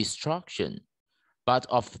to destruction, but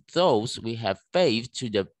of those we have faith to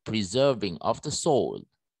the preserving of the soul.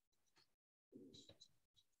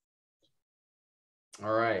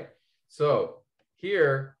 All right. So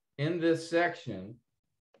here in this section,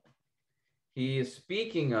 he is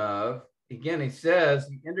speaking of, again, he says,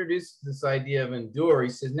 he introduces this idea of endure. He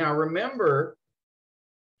says, now remember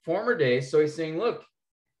former days. So he's saying, look,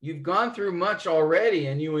 you've gone through much already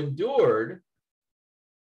and you endured.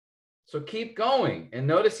 So keep going. And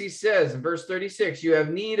notice he says in verse 36, you have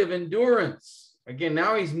need of endurance. Again,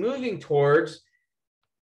 now he's moving towards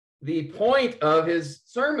the point of his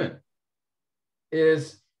sermon.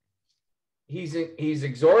 Is he's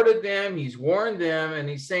exhorted them, he's warned them, and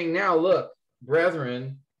he's saying, now look,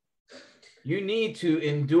 brethren, you need to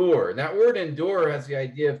endure. That word endure has the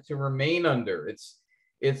idea of to remain under.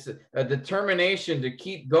 It's a determination to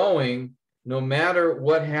keep going no matter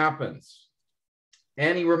what happens.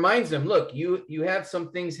 And he reminds them, look, you had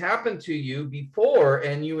some things happen to you before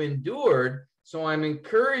and you endured. So I'm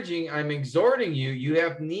exhorting you, you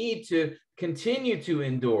have need to continue to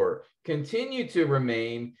endure, continue to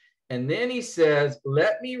remain. And then he says,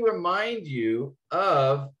 let me remind you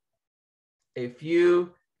of a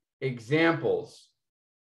few examples.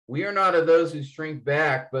 We are not of those who shrink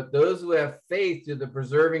back, but those who have faith to the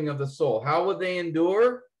preserving of the soul. How would they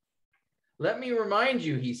endure? Let me remind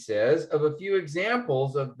you, he says, of a few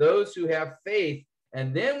examples of those who have faith.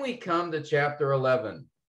 And then we come to chapter 11,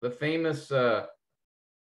 the famous, what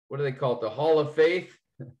do they call it? The Hall of Faith.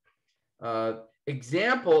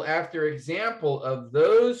 Example after example of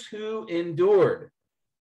those who endured.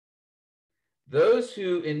 Those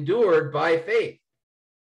who endured by faith.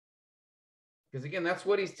 Because again, that's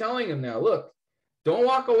what he's telling them now. Look, don't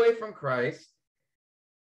walk away from Christ,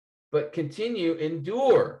 but continue,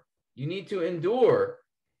 endure. You need to endure.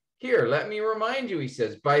 Here, let me remind you, he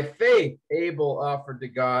says, by faith, Abel offered to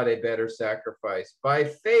God a better sacrifice. By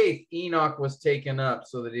faith, Enoch was taken up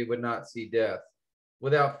so that he would not see death.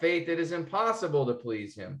 Without faith, it is impossible to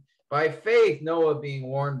please him. By faith, Noah being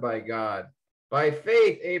warned by God. By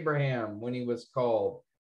faith, Abraham, when he was called.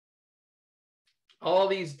 All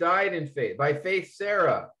these died in faith. By faith,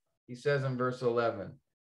 Sarah, he says in verse 11.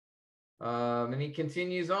 And he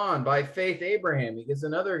continues on. By faith, Abraham. He gives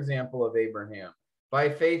another example of Abraham. By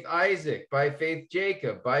faith, Isaac. By faith,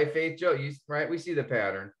 Jacob. By faith, Joe. Right? We see the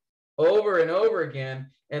pattern over and over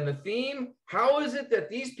again. And the theme, how is it that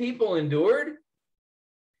these people endured?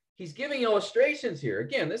 He's giving illustrations here.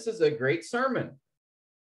 Again, this is a great sermon.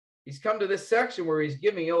 He's come to this section where he's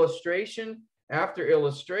giving illustration after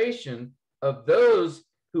illustration of those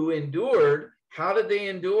who endured. How did they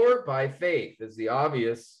endure? By faith is the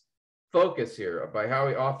obvious focus here, by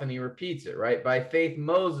how often he repeats it, right? By faith,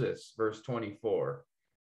 Moses, verse 24.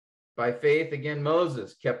 By faith, again,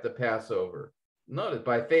 Moses kept the Passover. Notice,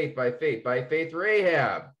 by faith,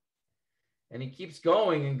 Rahab. And he keeps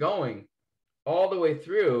going and going all the way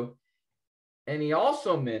through. And he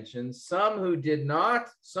also mentions some who did not,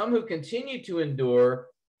 some who continued to endure,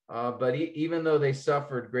 but even though they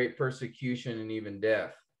suffered great persecution and even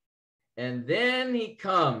death. And then he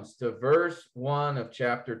comes to verse 1 of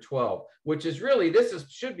chapter 12, which is really,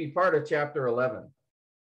 should be part of chapter 11.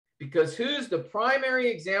 Because who's the primary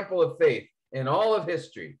example of faith in all of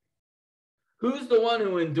history? Who's the one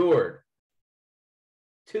who endured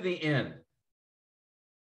to the end?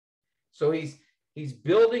 So he's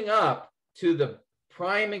building up to the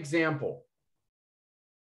prime example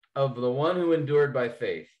of the one who endured by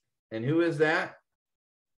faith. And who is that?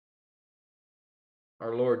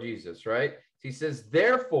 Our Lord Jesus, right? He says,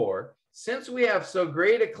 therefore, since we have so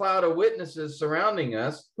great a cloud of witnesses surrounding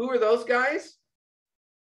us, who are those guys?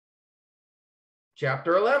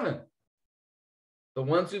 Chapter 11. The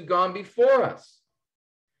ones who've gone before us.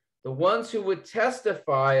 The ones who would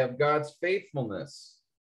testify of God's faithfulness.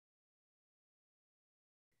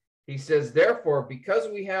 He says, therefore, because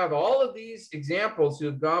we have all of these examples who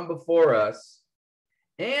have gone before us,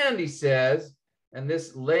 and he says, and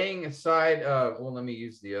this laying aside, well, let me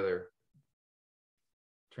use the other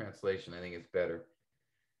translation. I think it's better.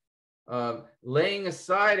 Laying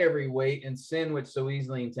aside every weight and sin which so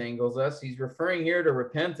easily entangles us. He's referring here to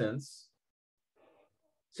repentance.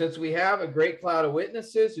 Since we have a great cloud of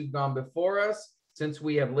witnesses who've gone before us, since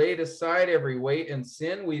we have laid aside every weight and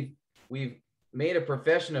sin, we've made a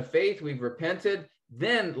profession of faith, we've repented,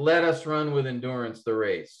 then let us run with endurance the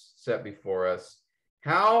race set before us.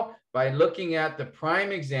 How? By looking at the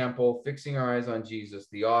prime example, fixing our eyes on Jesus,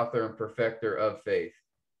 the author and perfecter of faith.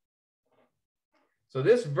 So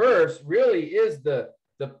this verse really is the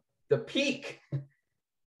peak,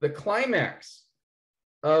 the climax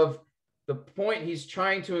of the point he's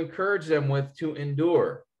trying to encourage them with to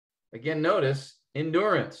endure. Again, notice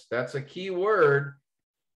endurance. That's a key word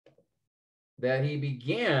that he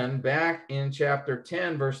began back in chapter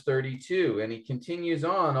 10, verse 32, and he continues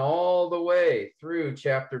on all the way through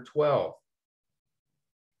chapter 12.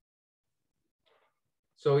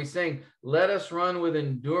 So he's saying, let us run with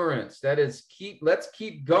endurance. That is, let's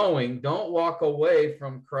keep going. Don't walk away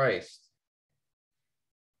from Christ.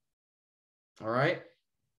 All right?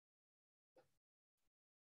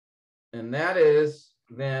 And that is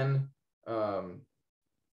then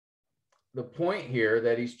the point here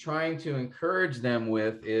that he's trying to encourage them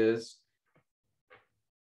with is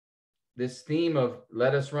this theme of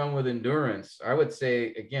let us run with endurance. I would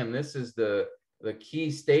say, again, this is the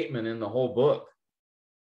key statement in the whole book,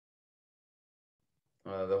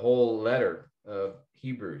 the whole letter of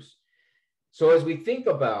Hebrews. So as we think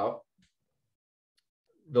about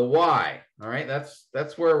the why, all right,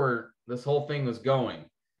 that's where this whole thing was going.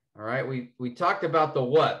 All right, we talked about the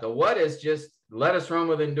what. The what is just let us run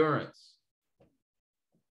with endurance.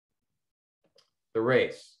 The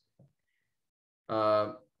race.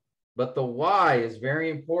 But the why is very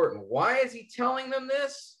important. Why is he telling them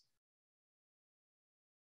this?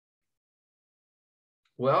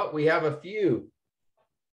 Well, we have a few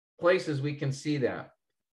places we can see that.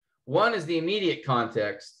 One is the immediate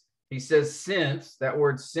context. He says since. That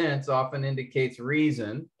word since often indicates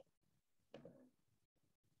reason.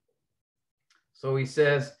 So he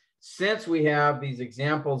says, since we have these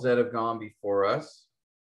examples that have gone before us,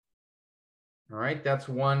 all right, that's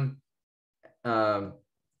one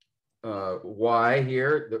why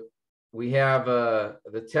here. We have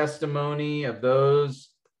the testimony of those,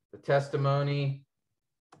 the testimony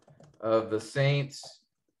of the saints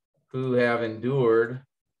who have endured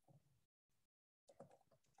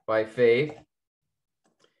by faith.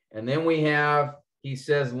 And then we have, he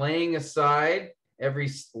says, laying aside every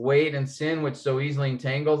weight and sin which so easily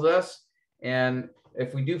entangles us. And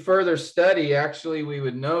if we do further study, actually, we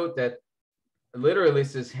would note that literally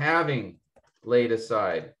says having laid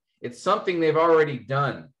aside. It's something they've already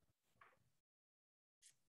done.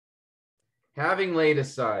 Having laid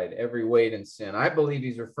aside every weight and sin. I believe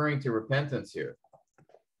he's referring to repentance here.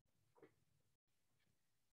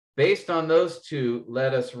 Based on those two,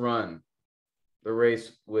 let us run the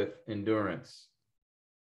race with endurance.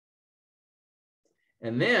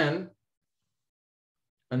 And then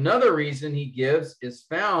another reason he gives is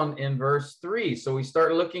found in verse 3. So we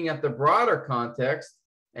start looking at the broader context,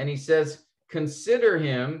 and he says, consider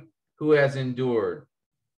him who has endured.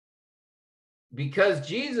 Because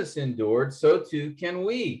Jesus endured, so too can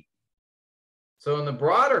we. So in the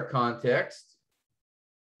broader context,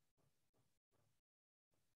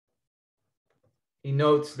 he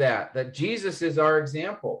notes that Jesus is our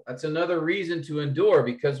example. That's another reason to endure,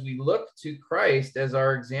 because we look to Christ as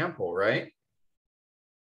our example, right?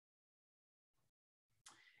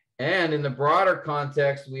 And in the broader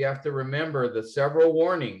context, we have to remember the several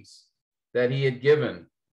warnings that he had given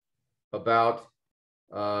about,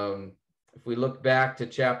 if we look back to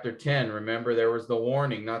chapter 10, remember there was the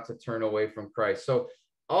warning not to turn away from Christ. So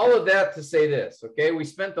all of that to say this, okay? We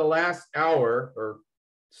spent the last hour or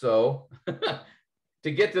so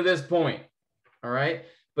to get to this point, all right?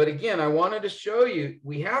 But again, I wanted to show you,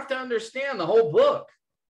 we have to understand the whole book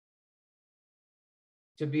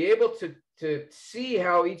to be able to see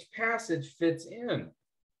how each passage fits in.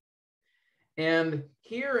 And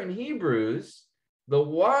here in Hebrews, the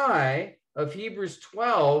why of Hebrews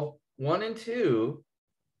 12, 1 and 2,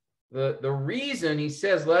 the reason he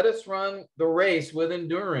says, let us run the race with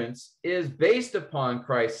endurance, is based upon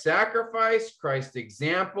Christ's sacrifice, Christ's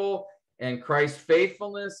example, and Christ's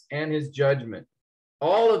faithfulness and his judgment.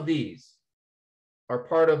 All of these are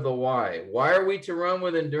part of the why. Why are we to run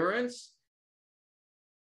with endurance?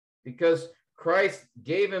 Because Christ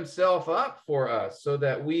gave himself up for us so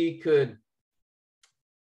that we could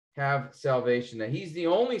have salvation, that he's the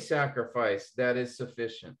only sacrifice that is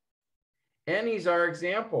sufficient. And he's our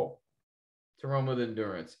example to run with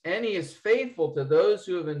endurance. And he is faithful to those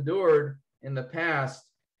who have endured in the past,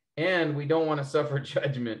 and we don't want to suffer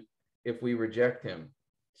judgment if we reject him.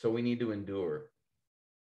 So we need to endure.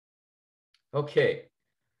 Okay,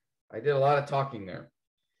 I did a lot of talking there.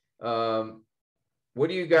 What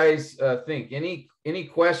do you guys think? Any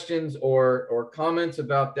questions or comments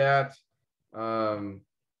about that?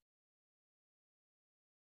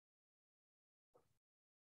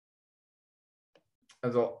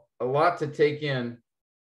 There's a lot to take in,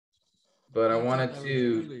 but I wanted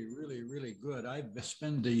to really good. I've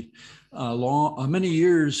spent many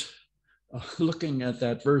years looking at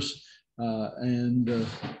that verse and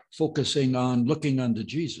focusing on looking unto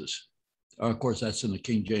Jesus. Of course, that's in the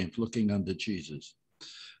King James, looking unto Jesus.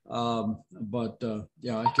 But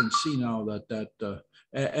yeah, I can see now that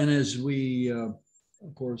and as we, of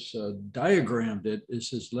course, diagrammed it, it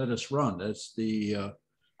says, let us run. That's the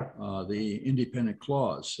independent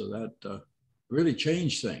clause. So that really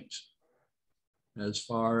changed things as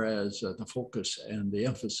far as the focus and the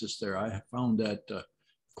emphasis there. I found that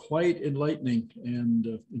quite enlightening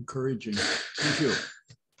and encouraging. Thank you.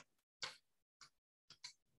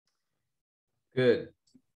 Good.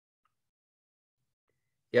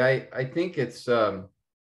 Yeah, I think it's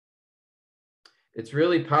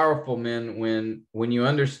really powerful, men, when you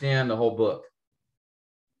understand the whole book.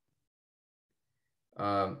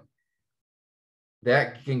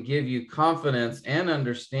 That can give you confidence and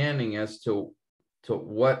understanding as to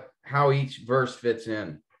how each verse fits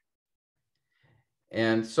in.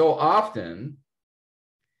 And so often,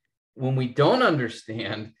 when we don't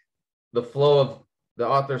understand the flow of the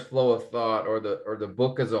author's flow of thought or the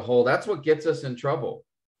book as a whole, that's what gets us in trouble.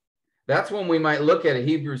 That's when we might look at a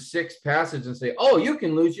Hebrews 6 passage and say, oh, you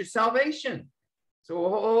can lose your salvation. So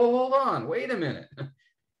hold on, wait a minute.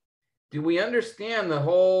 Do we understand the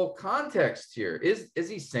whole context here? Is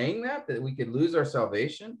he saying that we could lose our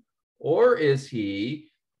salvation? Or is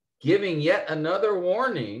he giving yet another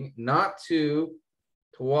warning not to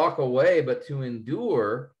walk away, but to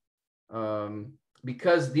endure,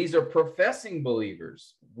 because these are professing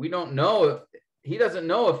believers. We don't know he doesn't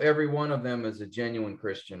know if every one of them is a genuine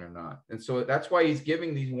Christian or not. And so that's why he's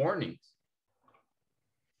giving these warnings.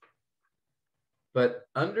 But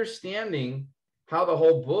understanding how the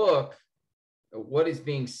whole book, what is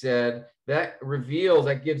being said, that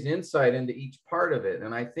gives insight into each part of it.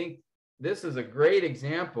 And I think this is a great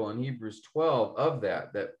example in Hebrews 12 of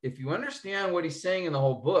that if you understand what he's saying in the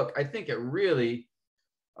whole book, I think it really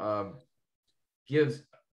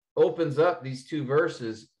opens up these two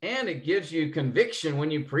verses, and it gives you conviction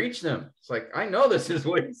when you preach them. It's like, I know this is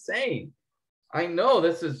what he's saying. I know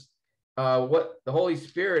this is what the Holy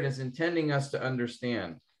Spirit is intending us to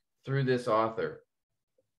understand through this author.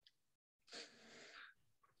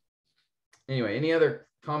 Anyway, any other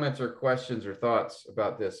comments or questions or thoughts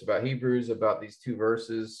about this, about Hebrews, about these two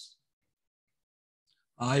verses?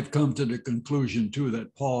 I've come to the conclusion too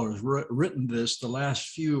that Paul has written this. The last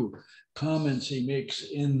few comments he makes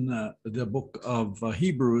in the book of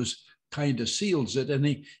Hebrews kind of seals it.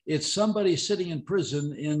 And it's somebody sitting in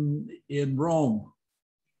prison in Rome,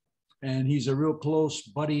 and he's a real close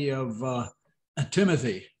buddy of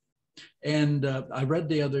Timothy. And I read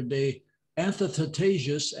the other day,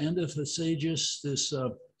 Antithesius, this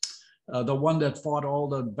the one that fought all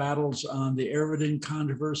the battles on the Arian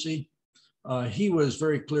controversy. He was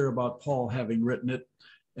very clear about Paul having written it,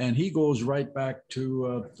 and he goes right back to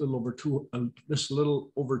a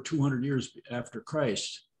little over 200 years after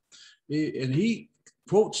Christ. And he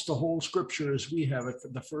quotes the whole scripture as we have it,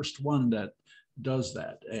 the first one that does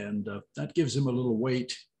that, and that gives him a little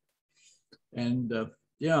weight. And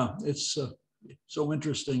yeah, it's so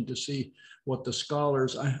interesting to see what the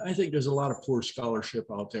scholars, I think there's a lot of poor scholarship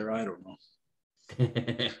out there. I don't know.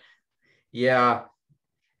 Yeah.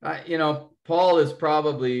 You know, Paul is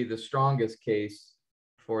probably the strongest case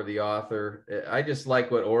for the author. I just like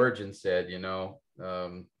what Origen said, you know.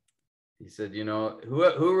 He said, you know,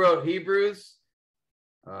 who wrote Hebrews?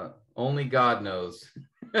 Only God knows.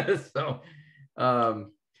 So,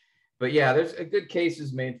 but yeah, there's a good case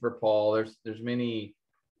is made for Paul. There's many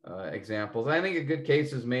examples. I think a good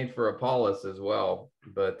case is made for Apollos as well.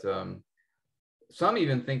 But some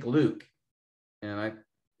even think Luke, and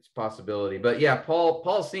it's a possibility. But yeah,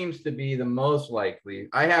 Paul seems to be the most likely.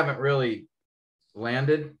 I haven't really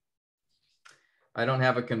landed. I don't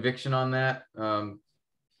have a conviction on that.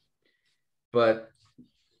 But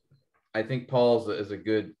I think Paul's is a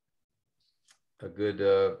good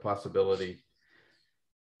possibility.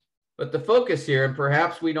 But the focus here, and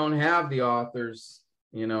perhaps we don't have the authors,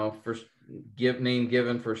 you know, name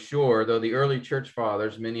given for sure, though the early church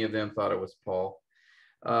fathers, many of them thought it was Paul,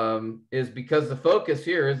 is because the focus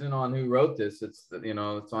here isn't on who wrote this. It's, you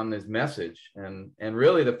know, it's on this message, and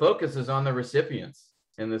really the focus is on the recipients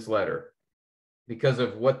in this letter because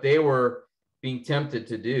of what they were being tempted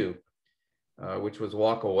to do, which was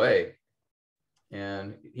walk away.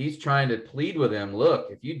 And he's trying to plead with them.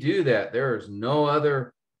 Look, if you do that, there's no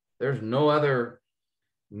other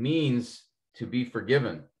means to be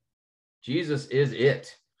forgiven. Jesus is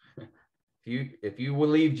it. If you will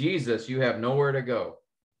leave Jesus, you have nowhere to go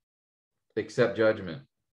except judgment.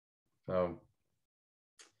 So,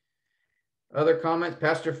 other comments?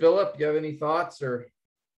 Pastor Philip, do you have any thoughts or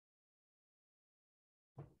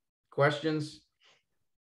questions?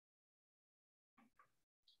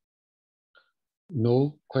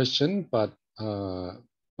 No question, but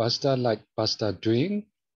Pastor, like Pastor doing,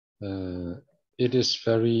 it is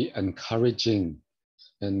very encouraging.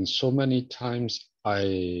 And so many times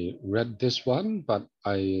I read this one, but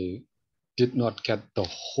I did not get the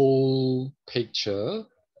whole picture.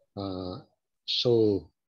 So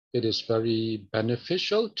it is very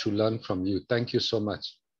beneficial to learn from you. Thank you so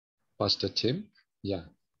much, Pastor Tim. Yeah.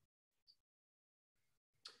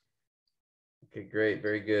 Okay, great.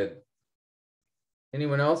 Very good.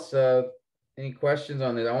 Anyone else? Any questions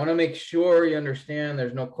on this? I want to make sure you understand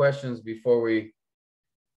there's no questions before we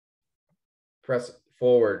press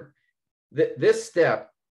forward. This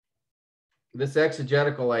step, this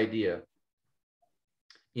exegetical idea,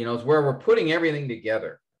 you know, is where we're putting everything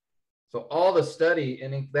together. So all the study,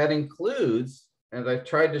 and that includes, as I've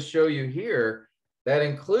tried to show you here, that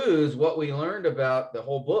includes what we learned about the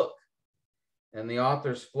whole book and the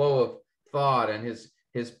author's flow of thought and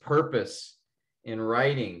his purpose in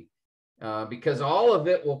writing, because all of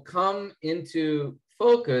it will come into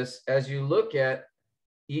focus as you look at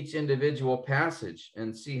each individual passage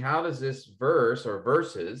and see how does this verse or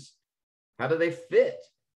verses, how do they fit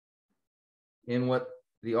in what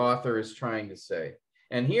the author is trying to say.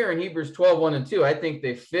 And here in Hebrews 12, 1 and 2, I think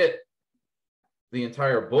they fit the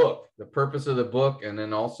entire book, the purpose of the book, and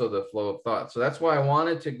then also the flow of thought. So that's why I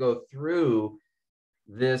wanted to go through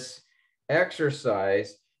this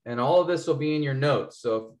exercise, and all of this will be in your notes.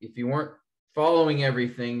 So if you weren't following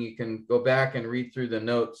everything, you can go back and read through the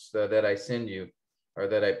notes that I send you or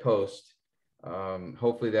that I post.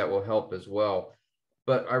 Hopefully that will help as well.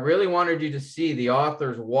 But I really wanted you to see the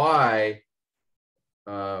author's why,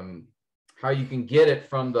 how you can get it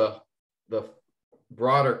from the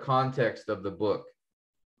broader context of the book.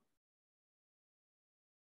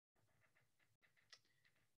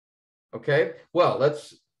 Okay, well,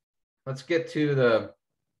 let's get to the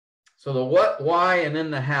what, why, and then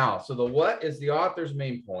the how. So the what is the author's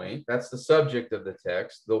main point. That's the subject of the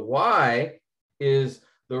text. The why is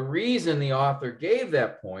the reason the author gave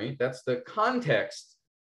that point. That's the context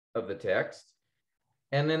of the text.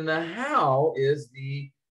 And then the how is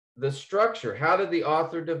the structure. How did the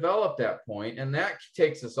author develop that point? And that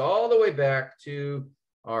takes us all the way back to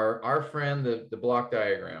our friend, the block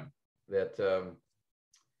diagram that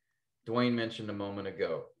Dwayne mentioned a moment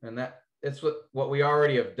ago. And that it's what we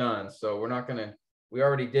already have done. So we're not going to, we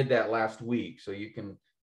already did that last week. So you can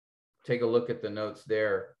take a look at the notes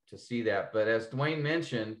there to see that. But as Dwayne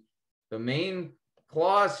mentioned, the main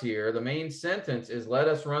clause here, the main sentence is, let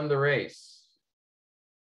us run the race.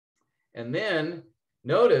 And then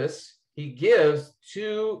notice he gives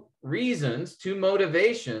two reasons, two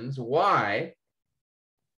motivations why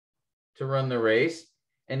to run the race.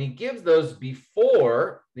 And he gives those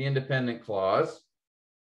before the independent clause.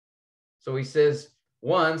 So he says,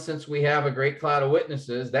 one, since we have a great cloud of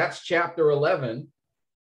witnesses, that's chapter 11,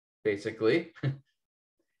 basically.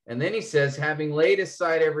 And then he says, having laid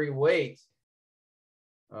aside every weight.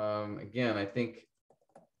 Again, I think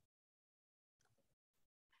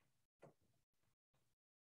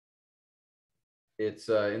it's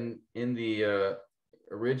in the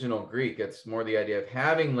original Greek, it's more the idea of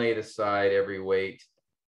having laid aside every weight.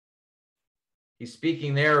 He's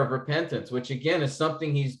speaking there of repentance, which again is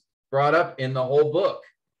something he's brought up in the whole book.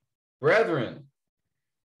 Brethren,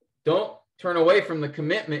 don't turn away from the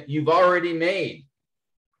commitment you've already made.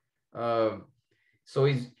 So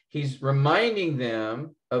he's reminding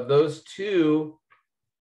them of those two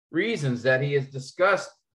reasons that he has discussed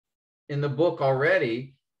in the book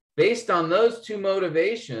already. Based on those two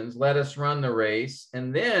motivations, let us run the race.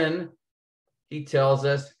 And then he tells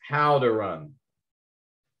us how to run.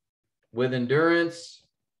 With endurance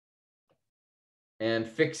and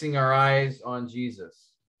fixing our eyes on Jesus.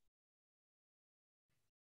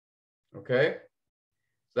 Okay?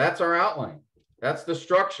 So that's our outline. That's the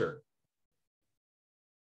structure.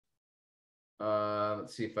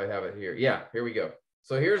 Let's see if I have it here. Yeah, here we go.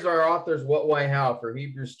 So here's our author's what, why, how for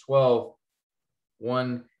Hebrews 12,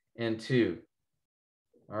 1 and 2.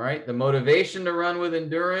 All right, the motivation to run with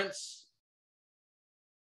endurance.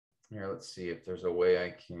 Here, let's see if there's a way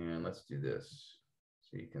I can. Let's do this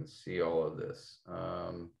so you can see all of this.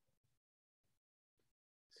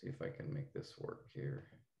 See if I can make this work here.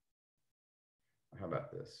 How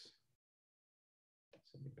about this? This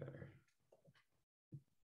would be better.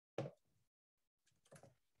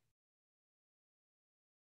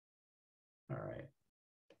 All right.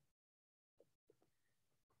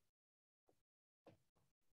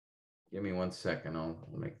 Give me 1 second. I'll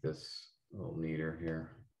make this a little neater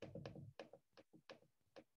here.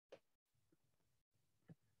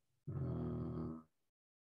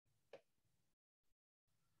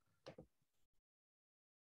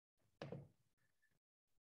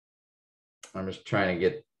 I'm just trying to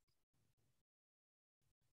get.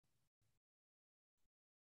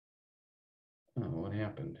 Oh, what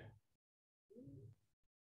happened?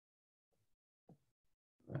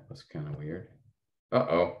 That was kind of weird.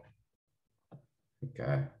 Uh-oh.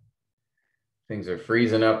 Okay. Things are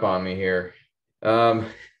freezing up on me here.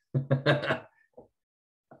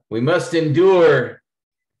 We must endure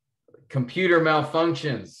computer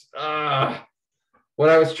malfunctions. What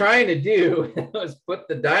I was trying to do was put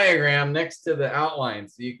the diagram next to the outline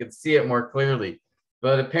so you could see it more clearly.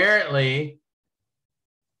 But apparently,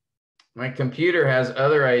 my computer has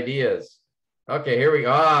other ideas. Okay, here we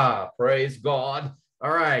go. Praise God. All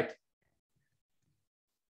right.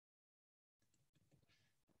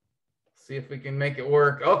 See if we can make it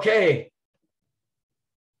work. Okay.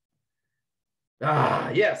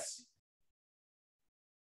 Yes.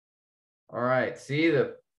 All right. See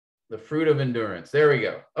the fruit of endurance. There we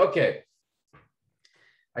go. Okay.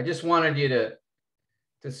 I just wanted you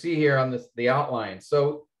to see here on the outline.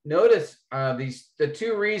 So notice the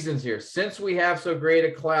two reasons here. Since we have so great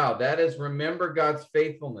a cloud, that is, remember God's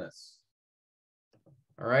faithfulness.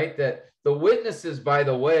 All right. That the witnesses, by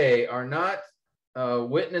the way, are not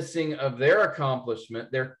witnessing of their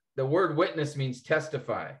accomplishment. The word witness means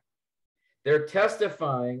testify. They're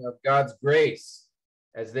testifying of God's grace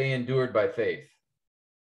as they endured by faith.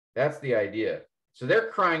 That's the idea. So they're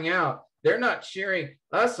crying out. They're not cheering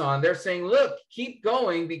us on. They're saying, look, keep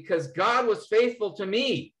going because God was faithful to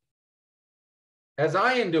me as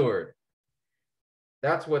I endured.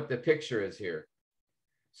 That's what the picture is here.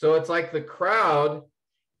 So it's like the crowd,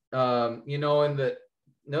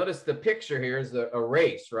 notice the picture here is a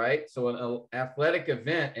race, right? So an athletic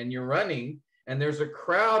event, and you're running, and there's a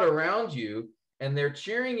crowd around you, and they're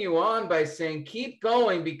cheering you on by saying, keep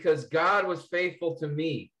going because God was faithful to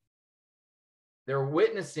me. They're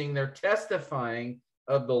witnessing, they're testifying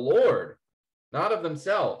of the Lord, not of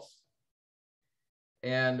themselves.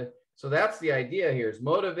 And so that's the idea here, is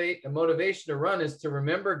the motivation to run is to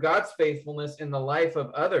remember God's faithfulness in the life of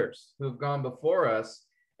others who have gone before us.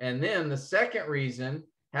 And then the second reason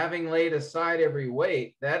having laid aside every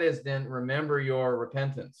weight, that is then remember your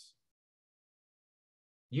repentance.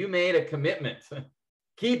 You made a commitment.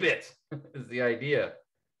 Keep it is the idea.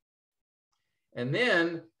 And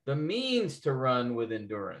then the means to run with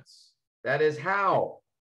endurance. That is how.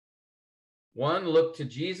 One, look to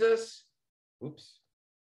Jesus. Oops.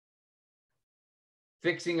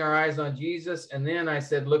 Fixing our eyes on Jesus. And then I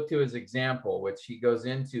said, look to his example, which he goes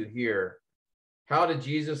into here. How did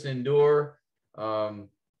Jesus endure the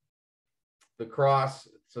cross?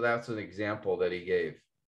 So that's an example that he gave.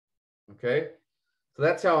 Okay. So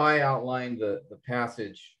that's how I outlined the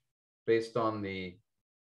passage based on the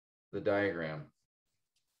diagram.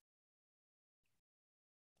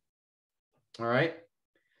 All right.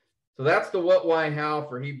 So that's the what, why, how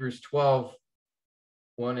for Hebrews 12,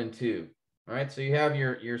 1 and 2. All right. So you have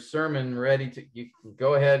your sermon ready to, you can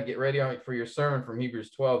go ahead, get ready for your sermon from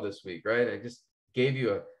Hebrews 12 this week, right? I just gave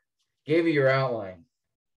you your outline.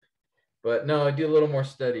 But no, I do a little more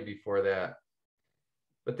study before that.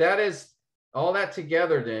 But that is all that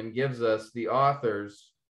together then gives us the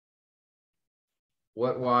author's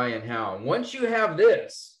what, why, and how. And once you have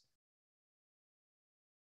this,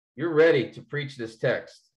 you're ready to preach this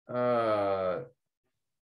text. Tangen,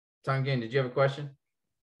 did you have a question?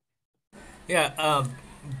 Yeah,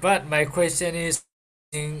 but my question is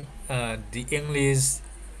in the English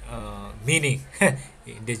meaning.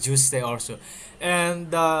 The Jews say also,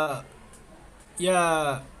 and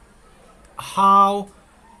yeah, how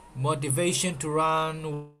motivation to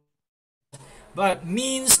run, but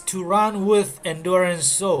means to run with endurance.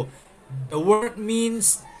 So the word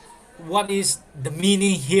means, what is the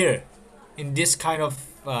meaning here in this kind of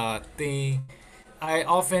thing? I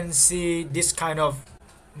often see this kind of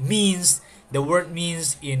means, the word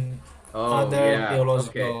means in other Yeah.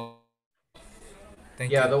 theological. Okay.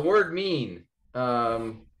 Thank Yeah, you. the word mean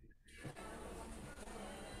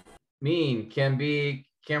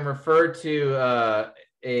can refer to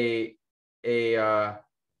a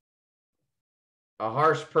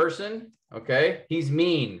harsh person. Okay, he's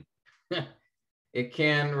mean. It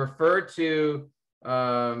can refer to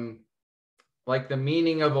like the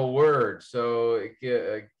meaning of a word. So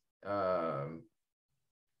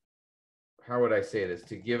how would I say this?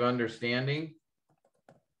 To give understanding.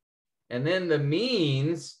 And then the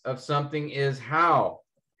means of something is how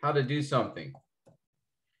to do something.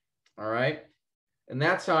 All right. And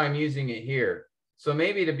that's how I'm using it here. So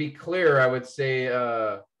maybe to be clear, I would say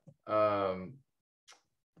how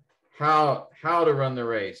to run the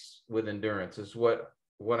race with endurance is what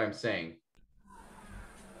I'm saying.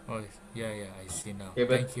 Oh, yeah, I see now. Okay,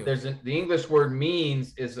 but Thank you. the English word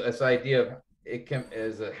means is this idea of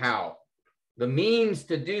is a how. The means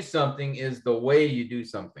to do something is the way you do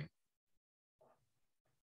something.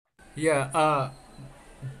 Yeah,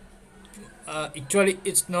 actually,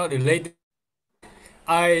 it's not related.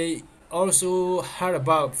 I also heard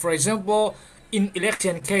about, for example, in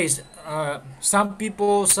election case, some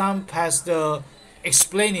people, some pastor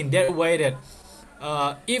explain in that way that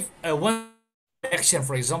if one election,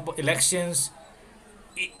 for example, elections,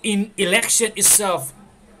 in election itself,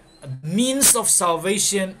 means of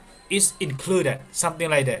salvation is included, something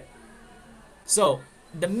like that. So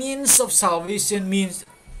the means of salvation means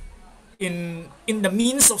in the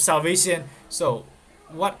means of salvation. So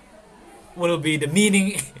what will be the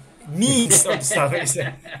meaning means of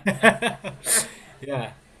salvation?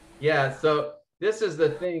 Yeah. Yeah, so this is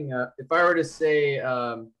the thing. If I were to say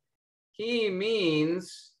he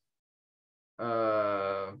means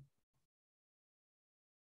let's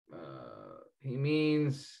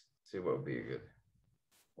see what would be good.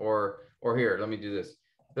 Or here, let me do this.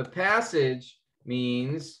 The passage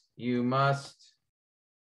means you must,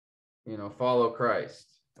 follow Christ,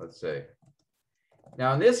 let's say.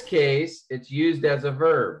 Now, in this case, it's used as a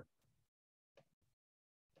verb.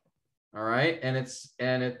 All right, and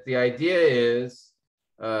the idea is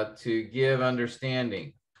to give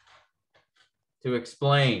understanding, to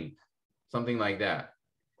explain, something like that.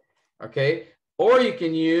 Okay, or you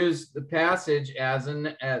can use the passage as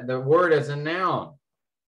the word as a noun.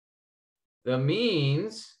 The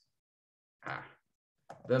means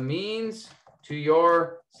to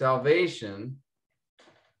your salvation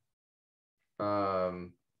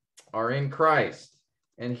are in Christ.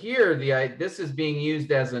 And here, this is being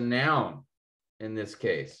used as a noun in this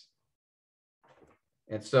case.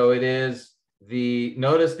 And so it is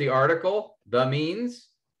notice the article, the means.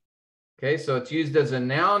 Okay, so it's used as a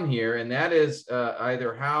noun here, and that is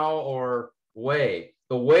either how or way.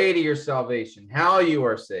 The way to your salvation, how you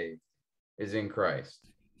are saved, is in Christ.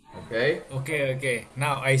 Okay? Okay.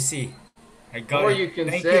 Now I see. I got or it. you can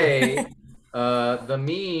Thank say you. the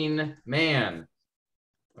mean man.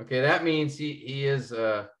 Okay, that means he is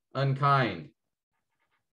unkind.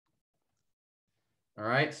 All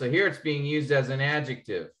right, so here it's being used as an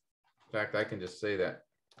adjective. In fact, I can just say that.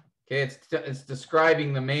 Okay, it's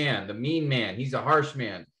describing the man, the mean man. He's a harsh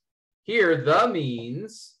man. Here, the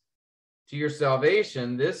means to your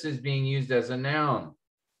salvation, this is being used as a noun.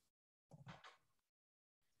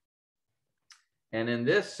 And in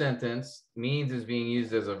this sentence, means is being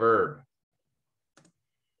used as a verb.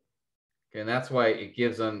 Okay, and that's why it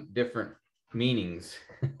gives on different meanings.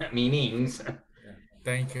 meanings.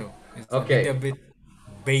 Thank you. It's Okay. a little bit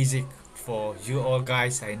basic for you all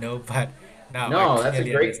guys, I know, but now I No, that's a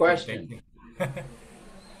clearly great understand. Thank question. you.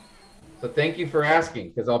 So thank you for asking,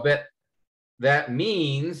 because I'll bet that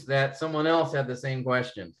means that someone else had the same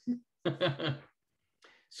question.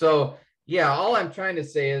 So yeah, all I'm trying to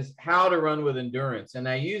say is how to run with endurance. And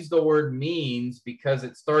I use the word means because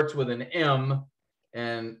it starts with an M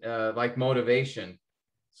and like motivation.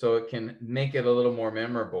 So it can make it a little more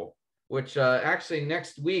memorable, which actually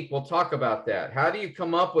next week we'll talk about that. How do you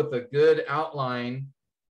come up with a good outline?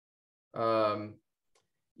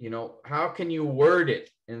 You know, how can you word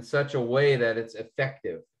it in such a way that it's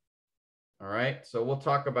effective? All right, so we'll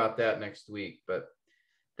talk about that next week, but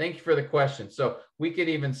thank you for the question. So we could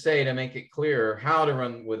even say, to make it clearer, how to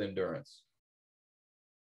run with endurance.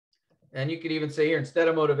 And you could even say here, instead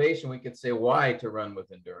of motivation, we could say why to run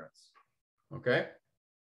with endurance. Okay,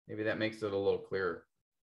 maybe that makes it a little clearer.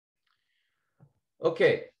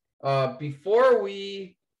 Okay, before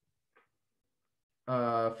we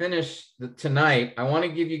finish tonight, I want to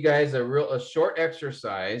give you guys a short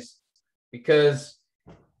exercise, because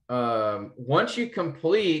once you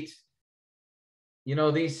complete, you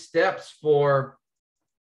know, these steps for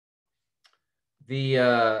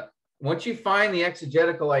the once you find the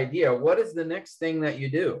exegetical idea, what is the next thing that you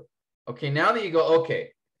do? Okay, now that you go,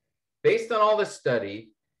 okay, based on all this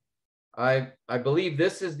study, I believe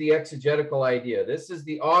this is the exegetical idea. This is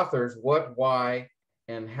the author's what, why,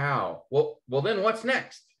 and how. Well, then what's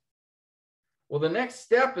next? Well, the next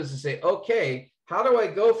step is to say, okay, how do I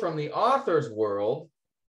go from the author's world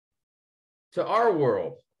to our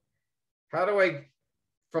world? How do I,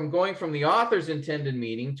 from going from the author's intended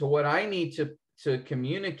meaning to what I need to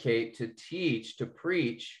communicate, to teach, to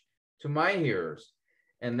preach to my hearers?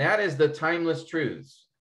 And that is the timeless truths,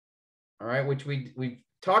 all right, which we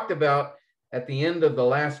talked about at the end of the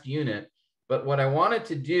last unit. But what I wanted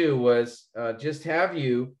to do was just have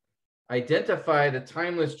you identify the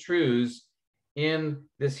timeless truths in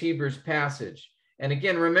this Hebrews passage. And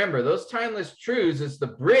again, remember, those timeless truths is the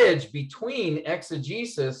bridge between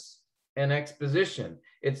exegesis and exposition.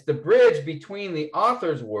 It's the bridge between the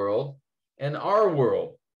author's world and our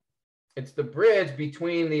world. It's the bridge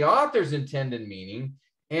between the author's intended meaning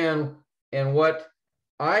and what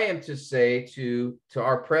I am to say to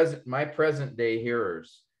my present day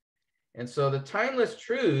hearers. And so the timeless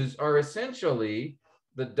truths are essentially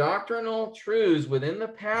the doctrinal truths within the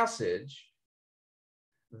passage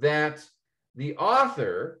that the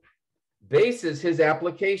author bases his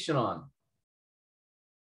application on.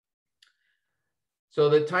 So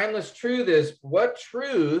the timeless truth is what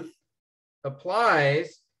truth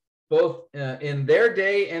applies both in their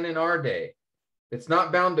day and in our day. It's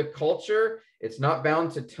not bound to culture. It's not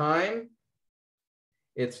bound to time.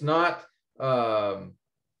 It's not,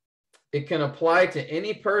 it can apply to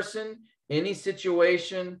any person, any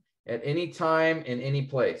situation, at any time, in any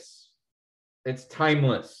place. It's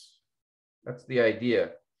timeless. That's the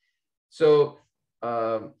idea. So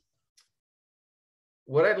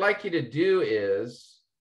what I'd like you to do is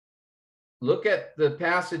look at the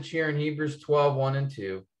passage here in Hebrews 12, 1 and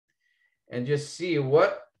 2, and just see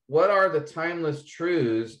what are the timeless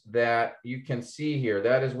truths that you can see here.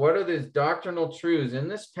 That is, what are these doctrinal truths in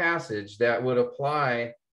this passage that would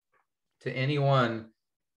apply to anyone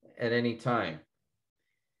at any time?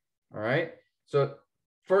 All right. So,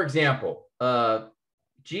 for example,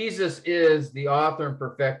 Jesus is the author and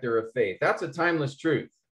perfecter of faith. That's a timeless truth.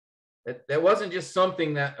 That wasn't just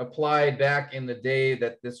something that applied back in the day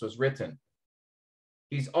that this was written.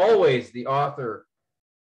 He's always the author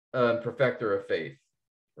and perfecter of faith,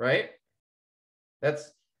 right?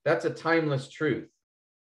 That's a timeless truth.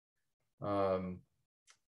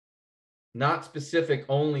 Not specific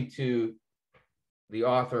only to the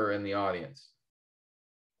author and the audience.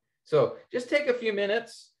 So just take a few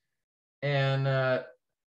minutes, and I'll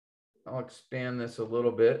expand this a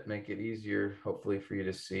little bit, make it easier, hopefully, for you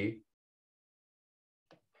to see.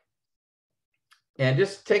 And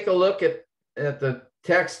just take a look at the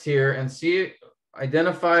text here and see,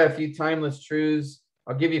 identify a few timeless truths.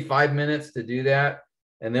 I'll give you 5 minutes to do that,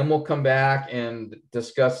 and then we'll come back and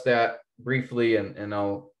discuss that briefly, and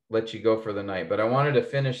I'll let you go for the night. But I wanted to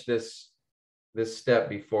finish this step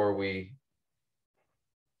before we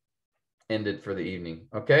end it for the evening.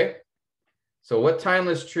 Okay? So what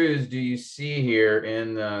timeless truths do you see here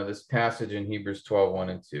in this passage in Hebrews 12, 1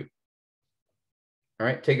 and 2? All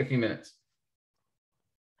right, take a few minutes.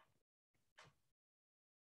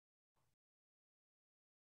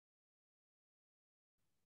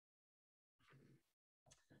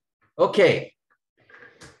 Okay.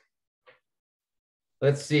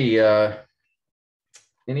 Let's see.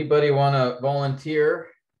 Anybody want to volunteer?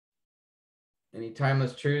 Any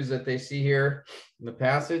timeless truths that they see here in the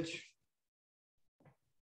passage?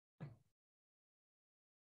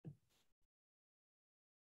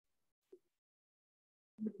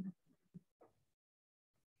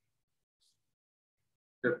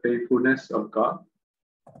 The faithfulness of God.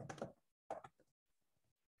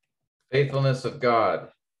 Faithfulness of God.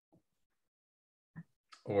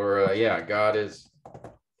 Or, yeah, God is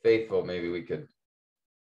faithful. Maybe we could.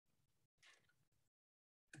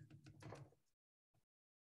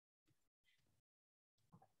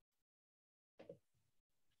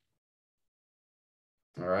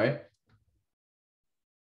 All right.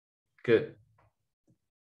 Good.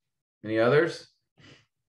 Any others?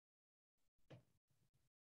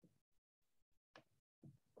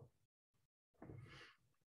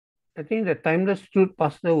 I think the timeless truth,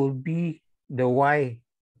 Pastor, will be the why.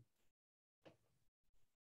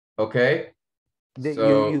 Okay. The,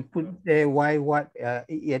 So you put there why what. I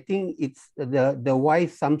think it's the why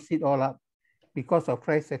sums it all up, because of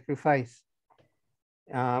Christ's sacrifice,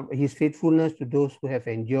 his faithfulness to those who have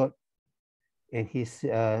endured, and his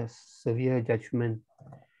severe judgment.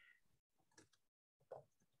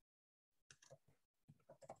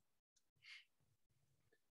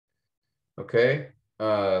 okay.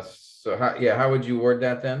 So how would you word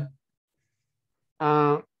that then?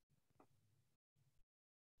 I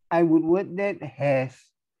would word that as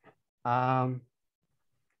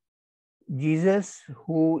Jesus,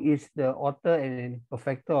 who is the author and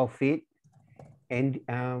perfecter of faith, and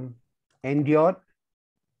endured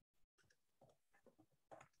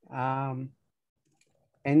and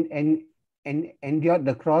endured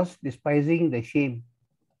the cross, despising the shame.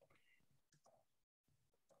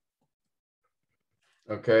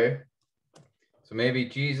 Okay. So maybe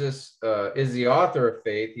Jesus is the author of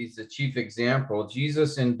faith. He's the chief example.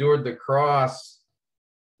 Jesus endured the cross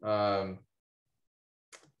by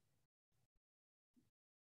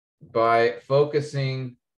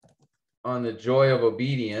focusing on the joy of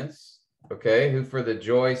obedience. Okay. Who for the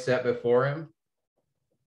joy set before him?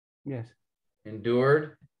 Yes.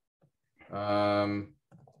 Endured. Yeah,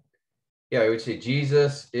 I would say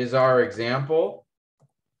Jesus is our example.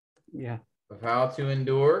 Yeah. Of how to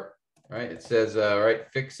endure, right? It says, right,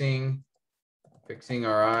 fixing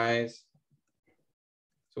our eyes.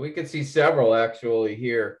 So we could see several actually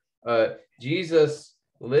here. Jesus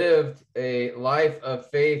lived a life of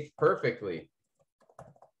faith perfectly.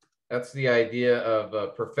 That's the idea of a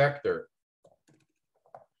perfecter.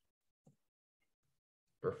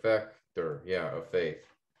 Perfecter, yeah, of faith.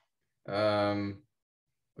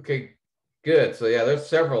 Okay, good. So yeah, there's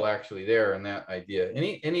several actually there in that idea.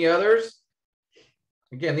 Any others?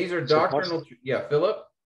 Again, these are doctrinal. Yeah, Philip.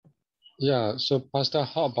 Yeah, so Pastor,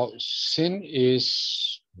 how about sin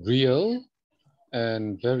is real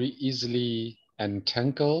and very easily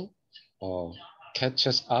entangle or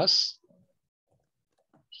catches us?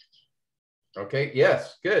 Okay,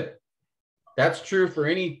 yes, good. That's true for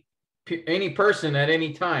any person at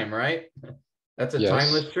any time, right? That's a Yes.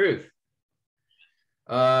 timeless truth.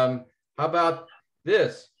 How about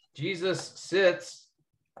this? Jesus sits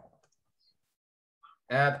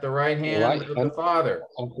at the right hand of the Father.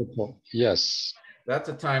 Yes. That's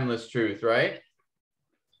a timeless truth, right?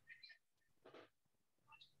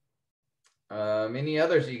 Any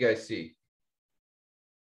others you guys see?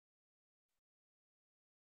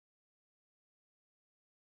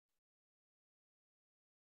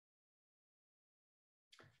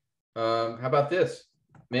 How about this?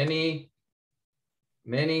 Many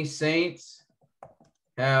saints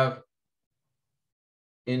have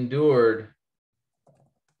endured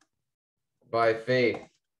by faith.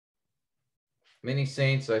 Many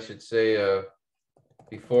saints, I should say,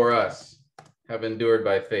 before us have endured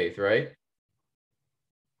by faith, right?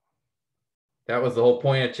 That was the whole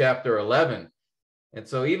point of chapter 11. And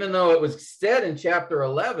so even though it was said in chapter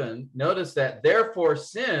 11, notice that therefore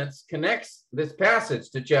since connects this passage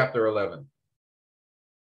to chapter 11.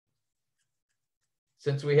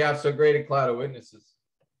 Since we have so great a cloud of witnesses.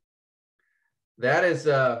 That is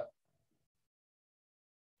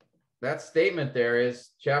that statement there is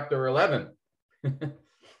chapter 11. All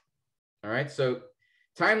right, so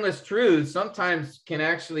timeless truths sometimes can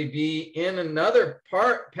actually be in another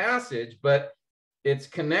passage, but it's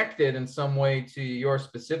connected in some way to your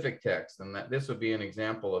specific text, and that this would be an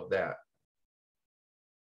example of that.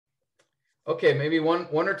 Okay, maybe one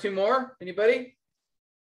or two more. Anybody?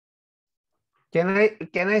 Can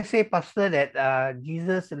I say, Pastor, that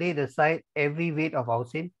Jesus laid aside every weight of our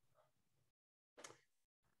sin?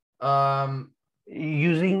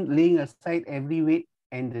 Laying aside every weight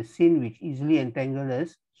and the sin which easily entangles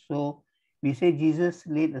us. So we say Jesus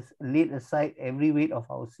laid aside every weight of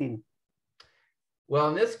our sin. Well,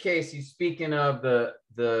 in this case, he's speaking of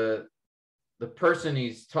the person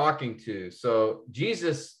he's talking to. So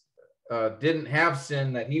Jesus didn't have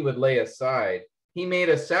sin that he would lay aside. He made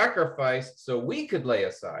a sacrifice so we could lay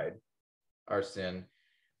aside our sin,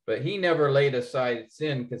 but he never laid aside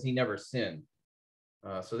sin because he never sinned.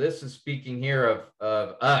 So this is speaking here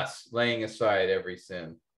of us laying aside every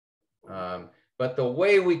sin. But the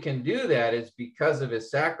way we can do that is because of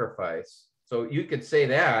his sacrifice. So you could say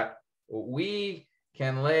that we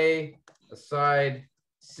can lay aside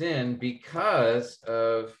sin because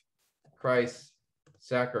of Christ's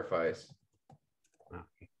sacrifice.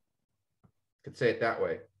 Okay. Could say it that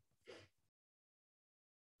way.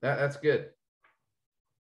 That's good.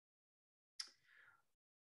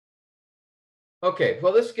 Okay,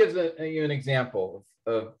 well, this gives you an example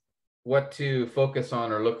of what to focus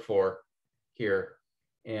on or look for here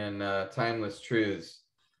in timeless truths.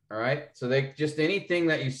 All right, so just anything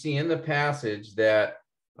that you see in the passage that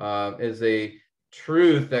is a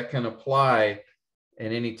truth that can apply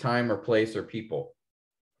in any time or place or people.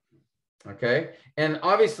 Okay, and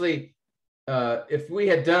obviously, if we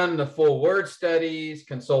had done the full word studies,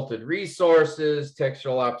 consulted resources,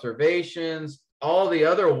 textual observations, all the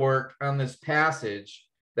other work on this passage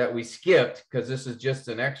that we skipped, because this is just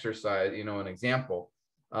an exercise, an example,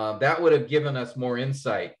 that would have given us more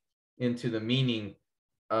insight into the meaning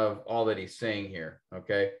of all that he's saying here.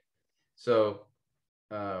 Okay, so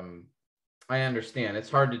I understand it's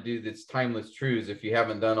hard to do this timeless truths if you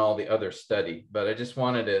haven't done all the other study, but I just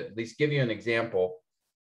wanted to at least give you an example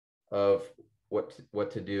of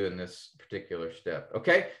what to do in this particular step.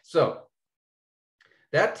 Okay, so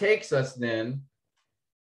that takes us then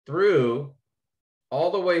through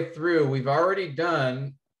all the way through. We've already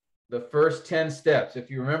done the first 10 steps. If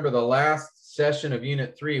you remember the last session of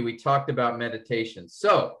Unit 3, we talked about meditation.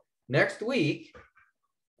 So next week,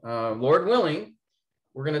 Lord willing,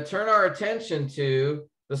 we're going to turn our attention to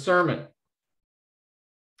the sermon.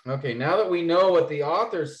 Okay, now that we know what the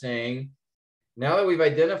author's saying, now that we've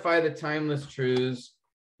identified the timeless truths,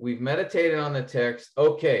 we've meditated on the text,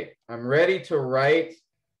 okay, I'm ready to write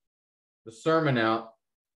the sermon out.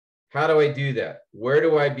 How do I do that? Where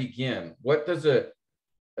do I begin? What does a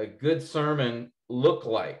good sermon look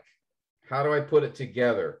like? How do I put it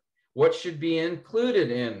together? What should be included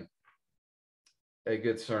in a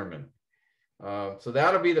good sermon? So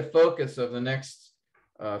that'll be the focus of the next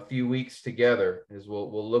few weeks together, is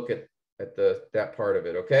we'll look at that part of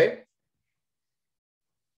it, okay?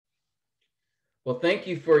 Well, thank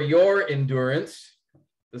you for your endurance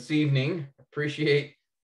this evening. Appreciate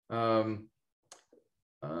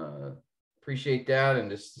that, and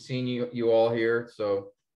just seeing you all here.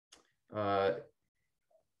 So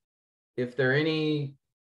if there are any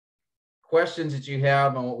questions that you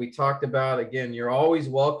have on what we talked about, again, you're always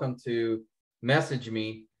welcome to message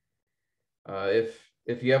me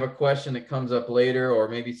if you have a question that comes up later, or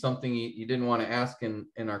maybe something you didn't want to ask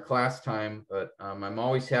in our class time. But I'm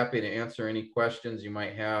always happy to answer any questions you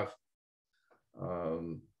might have.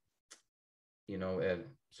 And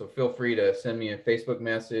so feel free to send me a Facebook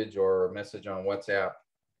message or a message on WhatsApp,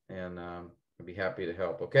 and I'd be happy to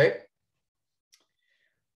help. Okay.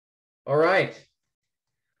 All right.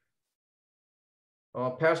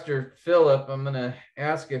 Well, Pastor Philip, I'm going to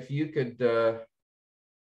ask if you could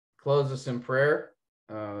close us in prayer.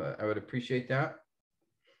 I would appreciate that.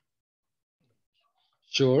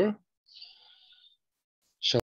 Sure.